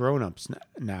 They're all grown-ups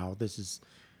now. This is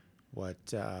what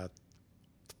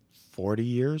 40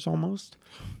 years almost?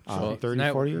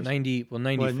 30, 40 years? 94.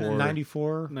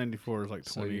 94? 94 is like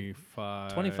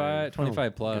 25.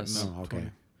 25 plus. No, Okay.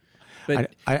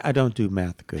 But I don't do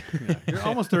math good. You're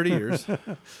almost 30 years.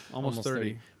 Almost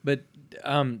 30. But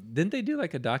didn't they do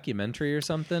like a documentary or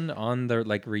something on their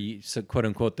quote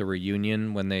unquote the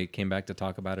reunion when they came back to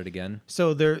talk about it again?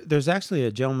 So there's actually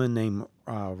a gentleman named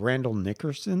Randall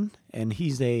Nickerson, and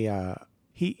he's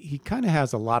he kind of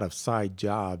has a lot of side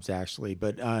jobs actually,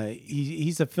 but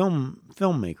he's a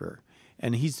filmmaker,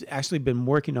 and he's actually been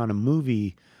working on a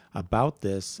movie about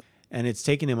this. And it's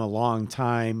taken him a long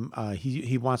time.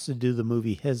 He wants to do the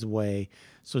movie his way,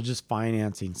 so just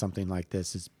financing something like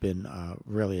this has been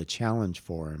really a challenge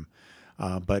for him.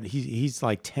 But he's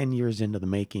like 10 years into the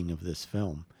making of this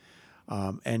film.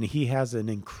 And he has an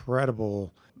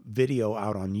incredible video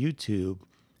out on YouTube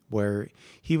where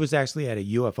he was actually at a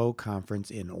UFO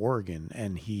conference in Oregon,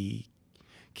 and he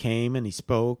came and he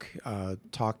spoke,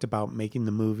 talked about making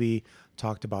the movie,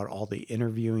 talked about all the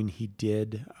interviewing he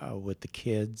did with the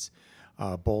kids,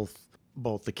 both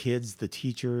the kids, the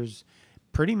teachers,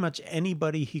 pretty much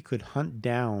anybody he could hunt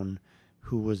down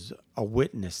who was a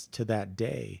witness to that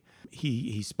day.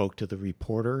 He spoke to the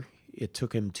reporter. It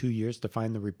took him 2 years to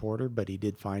find the reporter, but he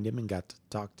did find him and got to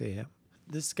talk to him.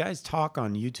 This guy's talk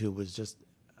on YouTube was just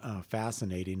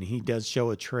fascinating. He does show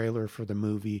a trailer for the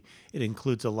movie. It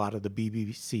includes a lot of the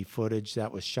BBC footage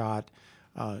that was shot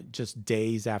just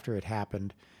days after it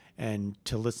happened. And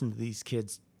to listen to these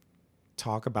kids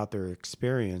talk about their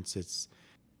experience,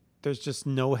 there's just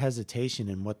no hesitation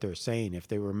in what they're saying. If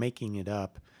they were making it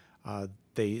up,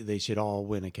 they should all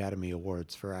win Academy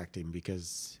Awards for acting,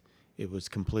 because it was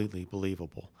completely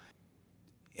believable.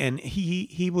 And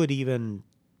he would even,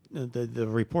 the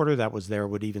reporter that was there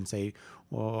would even say,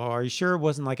 well, are you sure it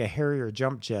wasn't like a Harrier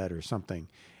jump jet or something?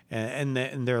 And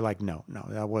they're like, no,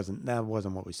 that wasn't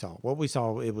what we saw. What we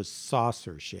saw, it was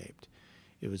saucer shaped.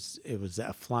 It was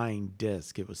a flying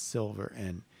disc. It was silver,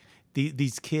 and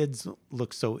these kids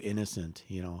look so innocent,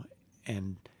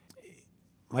 And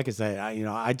like I said,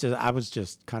 I was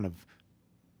just kind of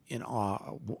in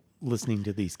awe listening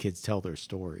to these kids tell their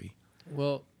story.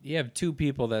 Well, you have two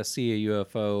people that see a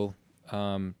UFO.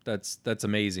 That's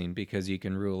amazing, because you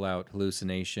can rule out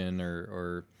hallucination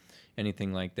or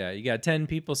anything like that. You got 10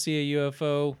 people see a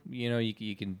UFO,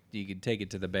 you can take it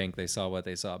to the bank. They saw what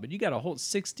they saw, but you got a whole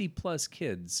 60 plus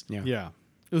kids. Yeah.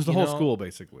 It was the whole school,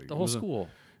 basically. The whole school.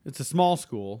 It's a small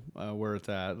school where it's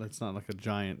at. It's not like a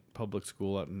giant public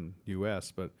school out in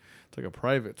U.S., but it's like a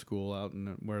private school out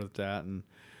in where it's at. And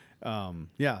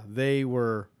they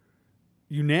were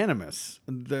unanimous.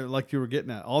 They're, like you were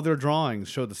getting at, all their drawings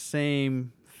show the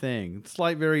same thing.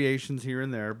 Slight variations here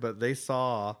and there, but they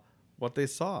saw what they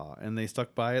saw, and they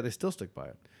stuck by it. They still stick by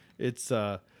it.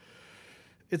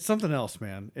 It's something else,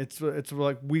 man. It's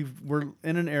like we're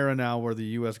in an era now where the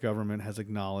U.S. government has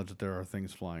acknowledged that there are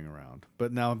things flying around,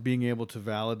 but now being able to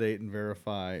validate and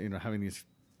verify, having these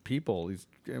people,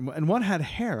 and one had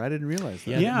hair. I didn't realize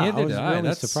that. Yeah, I was really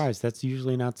That's surprised. That's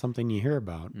usually not something you hear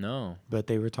about. No, but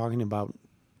they were talking about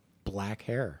black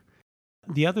hair.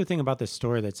 The other thing about this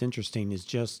story that's interesting is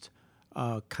just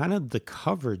kind of the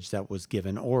coverage that was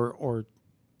given, or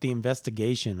the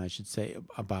investigation, I should say,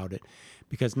 about it.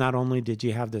 Because not only did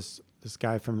you have this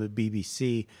guy from the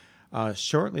BBC,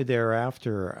 shortly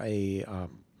thereafter,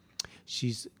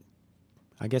 she's,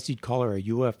 I guess you'd call her a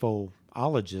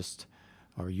UFOologist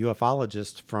or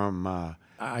ufologist from,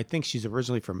 I think she's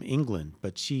originally from England,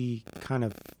 but she kind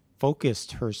of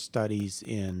focused her studies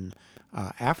in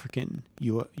African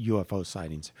UFO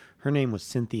sightings. Her name was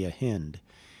Cynthia Hind.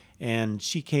 And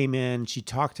she came in, she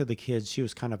talked to the kids. She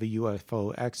was kind of a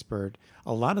UFO expert.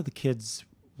 A lot of the kids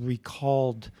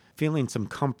recalled feeling some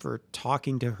comfort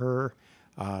talking to her.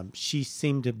 She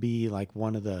seemed to be like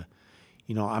one of the,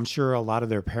 I'm sure a lot of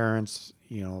their parents,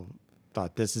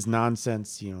 thought this is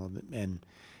nonsense, and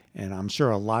I'm sure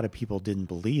a lot of people didn't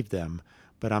believe them.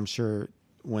 But I'm sure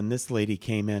when this lady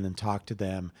came in and talked to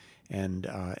them and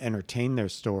entertain their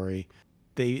story,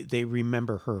 they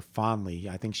remember her fondly.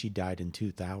 I think she died in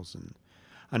 2000.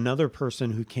 Another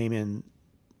person who came in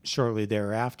shortly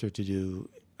thereafter to do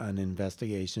an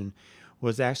investigation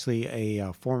was actually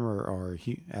a former,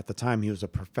 at the time he was a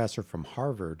professor from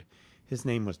Harvard. His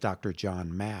name was Dr.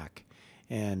 John Mack,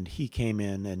 and he came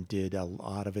in and did a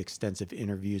lot of extensive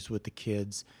interviews with the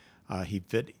kids. He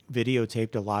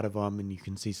videotaped a lot of them, and you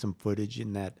can see some footage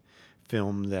in that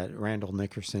film that Randall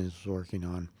Nickerson is working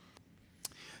on.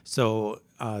 So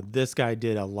this guy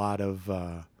did a lot of,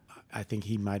 I think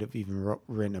he might have even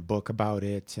written a book about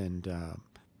it, and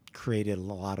created a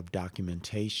lot of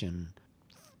documentation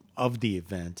of the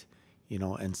event,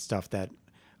 and stuff that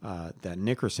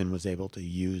Nickerson was able to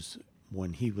use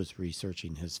when he was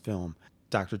researching his film.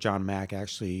 Dr. John Mack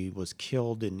actually was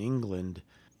killed in England.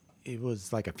 It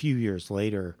was like a few years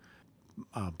later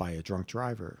by a drunk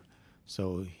driver.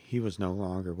 So he was no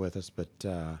longer with us. But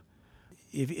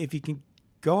if you can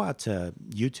go out to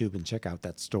YouTube and check out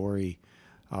that story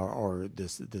or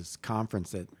this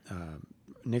conference that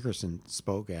Nickerson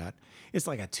spoke at, it's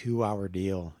like a 2-hour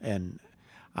deal. And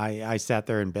I sat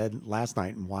there in bed last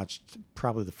night and watched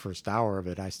probably the first hour of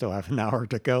it. I still have an hour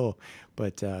to go,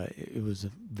 but it was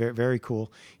very, very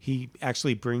cool. He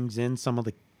actually brings in some of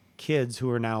the kids who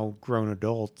are now grown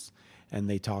adults, and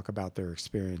they talk about their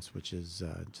experience, which is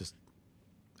just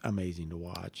amazing to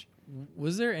watch.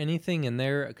 Was there anything in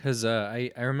there? Because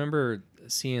I remember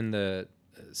seeing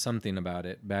something about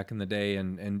it back in the day,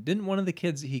 and didn't one of the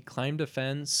kids, he climbed a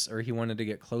fence, or he wanted to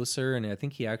get closer, and I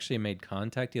think he actually made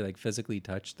contact. He physically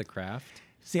touched the craft.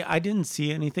 See, I didn't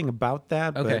see anything about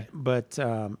that, okay. but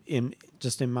in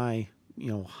my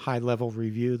high level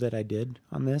review that I did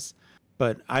on this,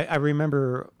 but I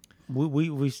remember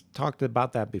we talked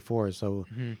about that before, so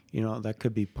that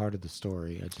could be part of the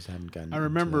story. I just hadn't gotten. I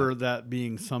remember that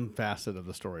being some facet of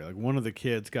the story. Like one of the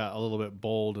kids got a little bit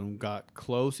bold and got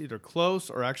either close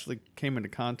or actually came into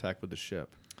contact with the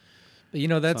ship.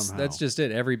 But that's just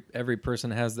it. Every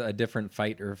person has a different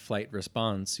fight or flight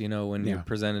response. When you're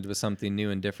presented with something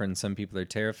new and different, some people are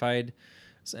terrified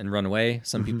and run away.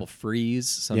 Some people freeze.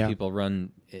 Some people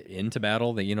run into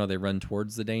battle. They run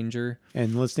towards the danger.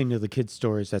 And listening to the kids'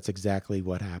 stories, that's exactly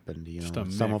what happened.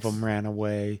 Some of them ran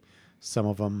away. Some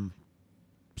of them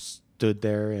stood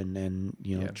there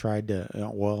and tried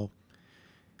to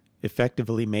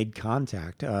effectively made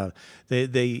contact.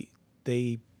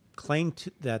 They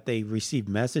claimed that they received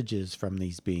messages from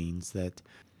these beings, that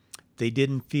they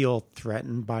didn't feel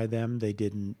threatened by them. They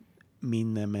didn't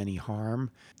mean them any harm.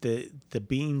 The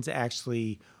beings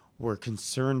actually were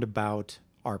concerned about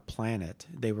our planet.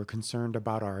 They were concerned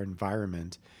about our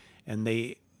environment, and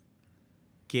they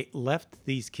left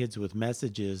these kids with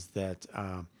messages that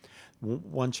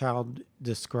one child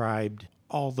described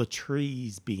all the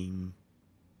trees being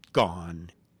gone.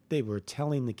 They were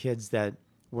telling the kids that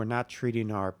we're not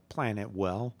treating our planet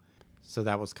well. So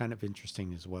that was kind of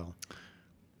interesting as well.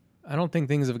 I don't think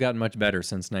things have gotten much better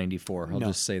since '94. I'll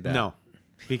just say that. No,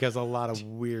 because a lot of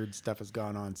weird stuff has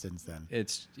gone on since then.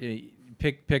 It's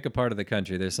pick a part of the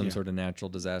country. There's some sort of natural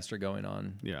disaster going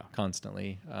on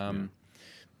constantly.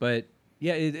 But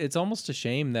it's almost a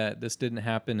shame that this didn't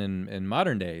happen in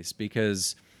modern days,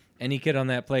 because any kid on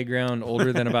that playground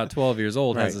older than about 12 years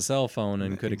old has a cell phone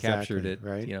and could have captured it,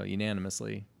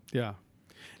 unanimously. Yeah.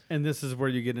 And this is where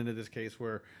you get into this case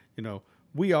where,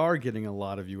 we are getting a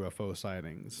lot of UFO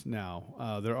sightings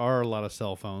now. There are a lot of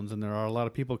cell phones, and there are a lot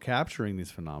of people capturing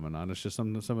these phenomenon. It's just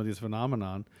some of these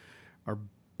phenomenon are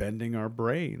bending our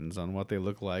brains on what they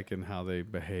look like and how they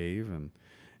behave.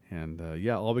 And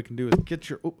all we can do is get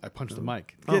your... Oh, I punched the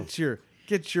mic.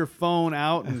 Get your phone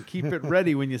out and keep it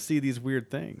ready when you see these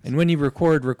weird things. And when you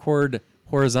record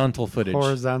horizontal footage,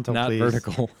 not please.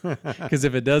 Vertical. Because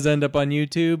if it does end up on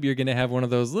YouTube, you're going to have one of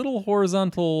those little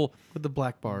horizontal with the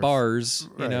black bars,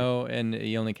 and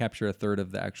you only capture a third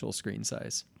of the actual screen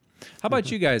size. How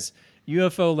about you guys?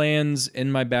 UFO lands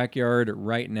in my backyard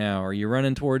right now. Are you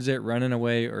running towards it, running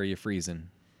away, or are you freezing?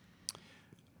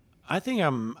 I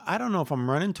don't know if I'm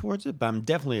running towards it, but I'm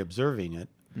definitely observing it.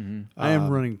 Mm-hmm. I am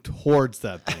running towards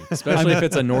that thing, especially if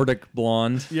it's a Nordic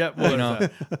blonde. Yeah, well,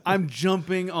 I'm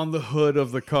jumping on the hood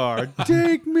of the car.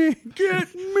 Take me,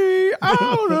 get me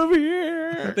out of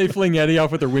here! They fling Eddie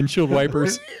off with their windshield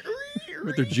wipers,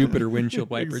 with their Jupiter windshield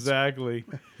wipers. Exactly.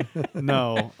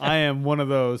 No, I am one of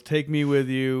those. Take me with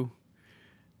you.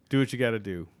 Do what you got to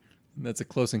do. That's a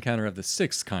close encounter of the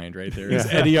sixth kind, right there. Is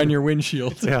Eddie on your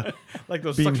windshield? Yeah, like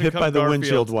those being hit by the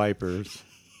windshield wipers.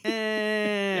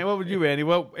 Well, What would you, Andy?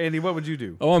 What would you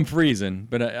do? Oh, I'm freezing,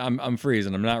 but I'm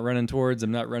freezing. I'm not running towards.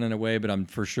 I'm not running away, but I'm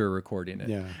for sure recording it.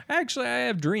 Yeah. Actually, I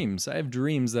have dreams. I have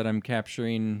dreams that I'm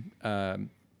capturing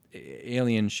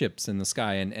alien ships in the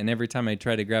sky, and every time I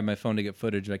try to grab my phone to get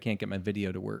footage, I can't get my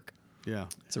video to work. Yeah.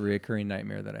 It's a reoccurring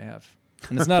nightmare that I have.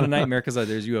 And it's not a nightmare because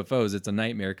there's UFOs. It's a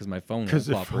nightmare because my phone won't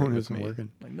the cooperate phone with isn't me.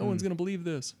 working. Like, no one's going to believe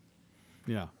this.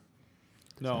 Yeah.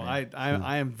 No,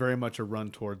 I am very much a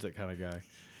run towards it kind of guy,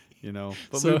 you know.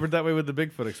 But So- we were that way with the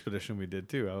Bigfoot expedition we did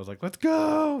too. I was like, let's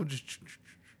go.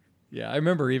 Yeah, I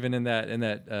remember even in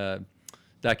that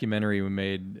documentary we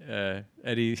made,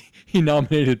 Eddie, he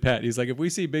nominated Pat. He's like, if we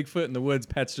see Bigfoot in the woods,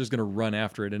 Pat's just going to run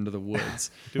after it into the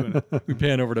woods. Doing it. We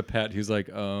pan over to Pat. He's like,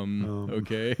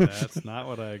 okay. That's not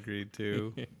what I agreed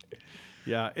to.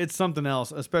 Yeah, it's something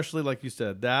else, especially like you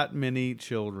said, that many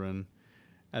children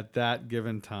at that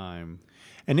given time.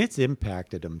 And it's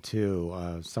impacted them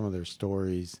too. Some of their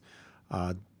stories.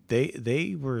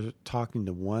 They were talking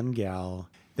to one gal.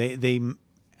 They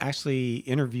actually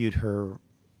interviewed her.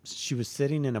 She was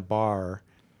sitting in a bar.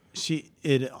 You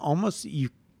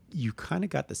kind of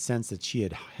got the sense that she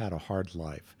had a hard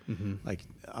life. Like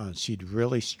she'd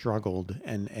really struggled,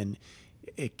 and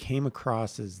it came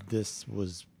across as this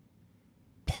was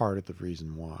part of the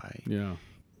reason why. Yeah.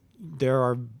 There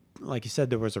are, like you said,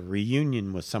 there was a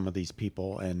reunion with some of these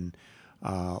people, and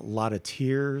a lot of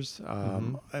tears,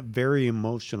 very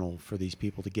emotional for these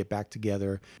people to get back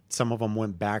together. Some of them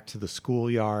went back to the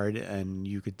schoolyard, and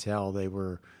you could tell they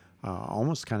were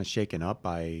almost kind of shaken up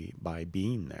by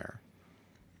being there.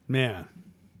 Man.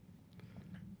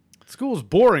 School's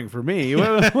boring for me.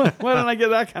 Why don't I get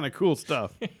that kind of cool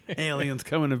stuff? Aliens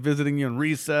coming and visiting you in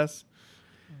recess.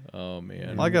 Oh,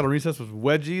 man. All I got on recess was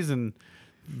wedgies and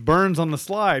burns on the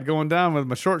slide going down with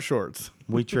my shorts.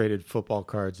 We traded football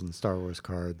cards and Star Wars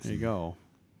cards. There you go.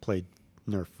 Played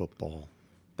Nerf football.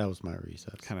 That was my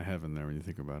recess. Kind of heaven there when you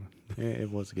think about it.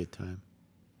 It was a good time.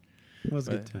 It was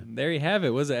a good time. There you have it.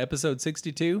 Was it episode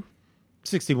 62?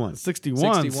 61.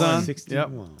 61, 61. son. 61. Yep.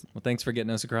 Well, thanks for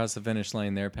getting us across the finish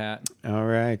line there, Pat. All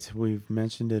right. We've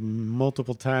mentioned it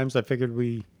multiple times. I figured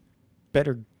we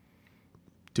better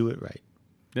do it right.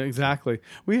 Yeah, exactly.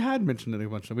 We had mentioned it a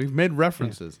bunch of. We've made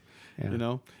references. Yeah. You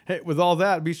know. Hey, with all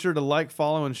that, be sure to like,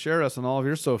 follow, and share us on all of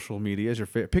your social medias.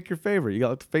 Pick your favorite. You got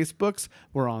like the Facebooks,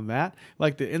 we're on that.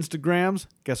 Like the Instagrams,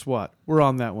 guess what? We're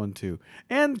on that one too.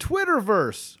 And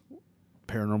Twitterverse.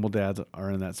 Paranormal Dads are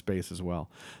in that space as well.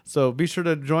 So be sure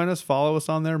to join us, follow us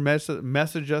on there,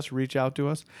 message us, reach out to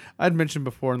us. I'd mentioned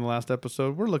before in the last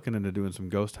episode, we're looking into doing some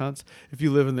ghost hunts. If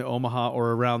you live in the Omaha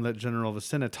or around that general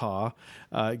vicinity,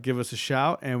 give us a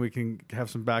shout and we can have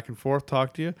some back and forth,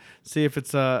 talk to you, see if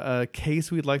it's a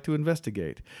case we'd like to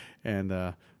investigate, and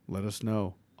let us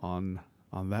know on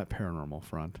that paranormal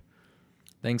front.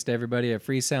 Thanks to everybody at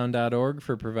freesound.org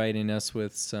for providing us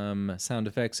with some sound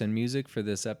effects and music for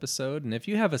this episode. And if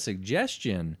you have a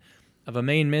suggestion of a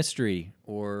main mystery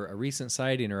or a recent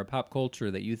sighting or a pop culture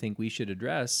that you think we should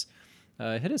address,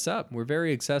 hit us up. We're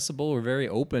very accessible. We're very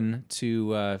open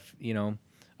to,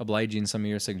 obliging some of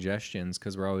your suggestions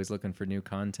because we're always looking for new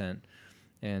content.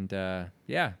 And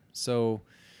so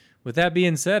with that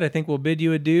being said, I think we'll bid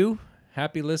you adieu.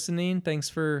 Happy listening. Thanks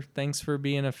for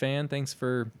being a fan. Thanks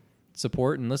for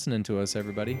support and listening to us,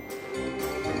 everybody.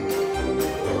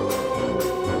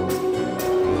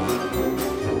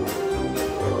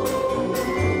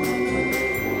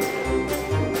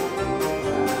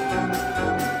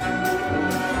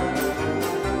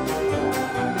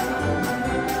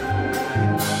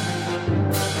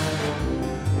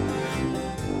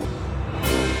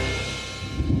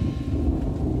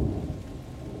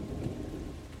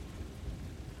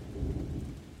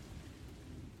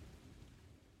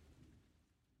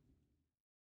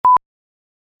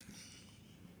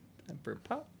 For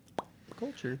pop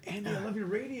culture. Andy, I love your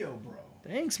radio, bro.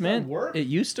 Thanks, man. work? It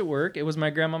used to work. It was my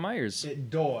Grandma Myers.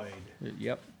 It died.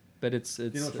 Yep. But it's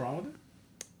You know what's wrong with it?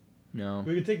 No.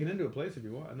 We could take it into a place if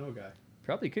you want. I know a guy.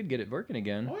 Probably could get it working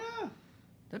again. Oh yeah.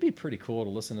 That'd be pretty cool to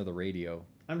listen to the radio.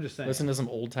 I'm just saying. Listen to some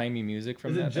old-timey music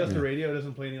from Is it that. just a radio? It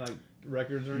doesn't play any like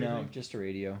records or anything? No, just a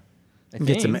radio. I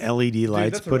Get some think. LED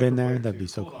lights that's a put in record there. player, That'd too. be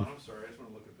so Hold cool. on, I'm sorry. I just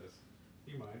want to look at this.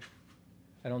 You mind?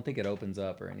 I don't think it opens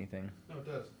up or anything. No, it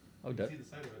does. Oh, You does can see the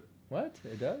side of it. what?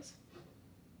 It does?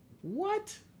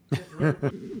 What?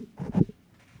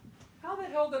 How the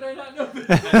hell did I not know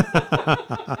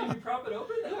that? Can you prop it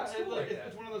open? That looks cool like that.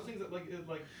 it's one of those things that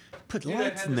like Put Dude, I've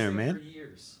lights had in this there, thing man. For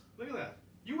years. look at that.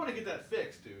 You want to get that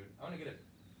fixed, dude. I want to get it.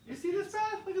 You see this,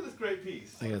 Pat? Look at this great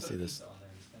piece. I gotta see this. On there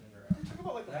and spin it around. Talk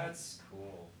about like That's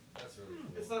cool. That's really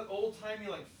cool. it's that old timey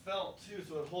like felt too,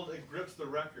 so it grips the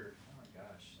record. Oh my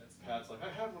gosh, that's Pat's like, I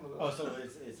have one one of those. Oh, so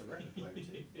it's a radio player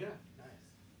too. Yeah. Nice.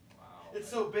 Wow. It's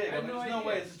so big. I had no there's idea. no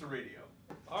way it's just a radio.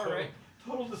 All right.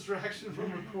 Total distraction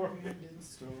from recording.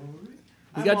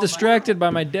 We got distracted by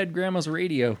my dead grandma's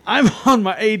radio. I'm on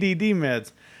my ADD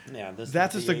meds. Yeah, this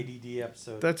That's is just the ADD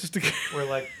episode. That's just a. We're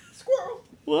like squirrel.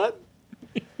 What?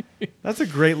 That's a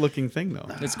great looking thing, though.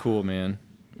 It's cool, man.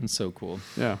 It's so cool.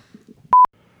 Yeah.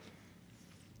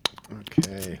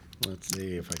 Okay, let's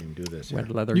see if I can do this. Here.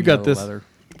 Red leather. You got yellow this. Leather.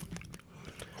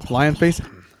 Lion face,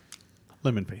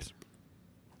 lemon face.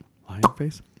 Lion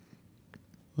face,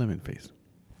 lemon face.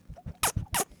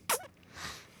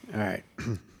 All right,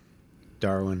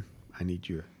 Darwin, I need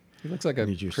your He looks like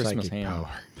a your Christmas psychic ham.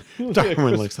 power.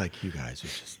 Darwin looks like you guys are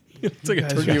just. It's like a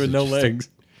guys turkey are with no just- legs.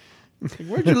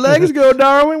 Where'd your legs go,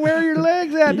 Darwin? Where are your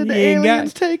legs at? Did the He ain't got-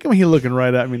 aliens take them? He looking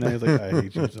right at me now. He's like, I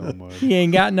hate you so much. He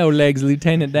ain't got no legs,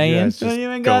 Lieutenant Dan. Yes. No, Just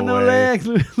you ain't go got no away. legs,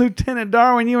 Lieutenant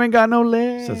Darwin. You ain't got no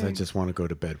legs. Says I just want to go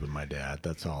to bed with my dad.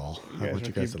 That's all. I guys want you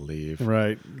are guys to leave.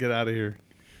 Right, get out of here.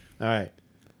 All right,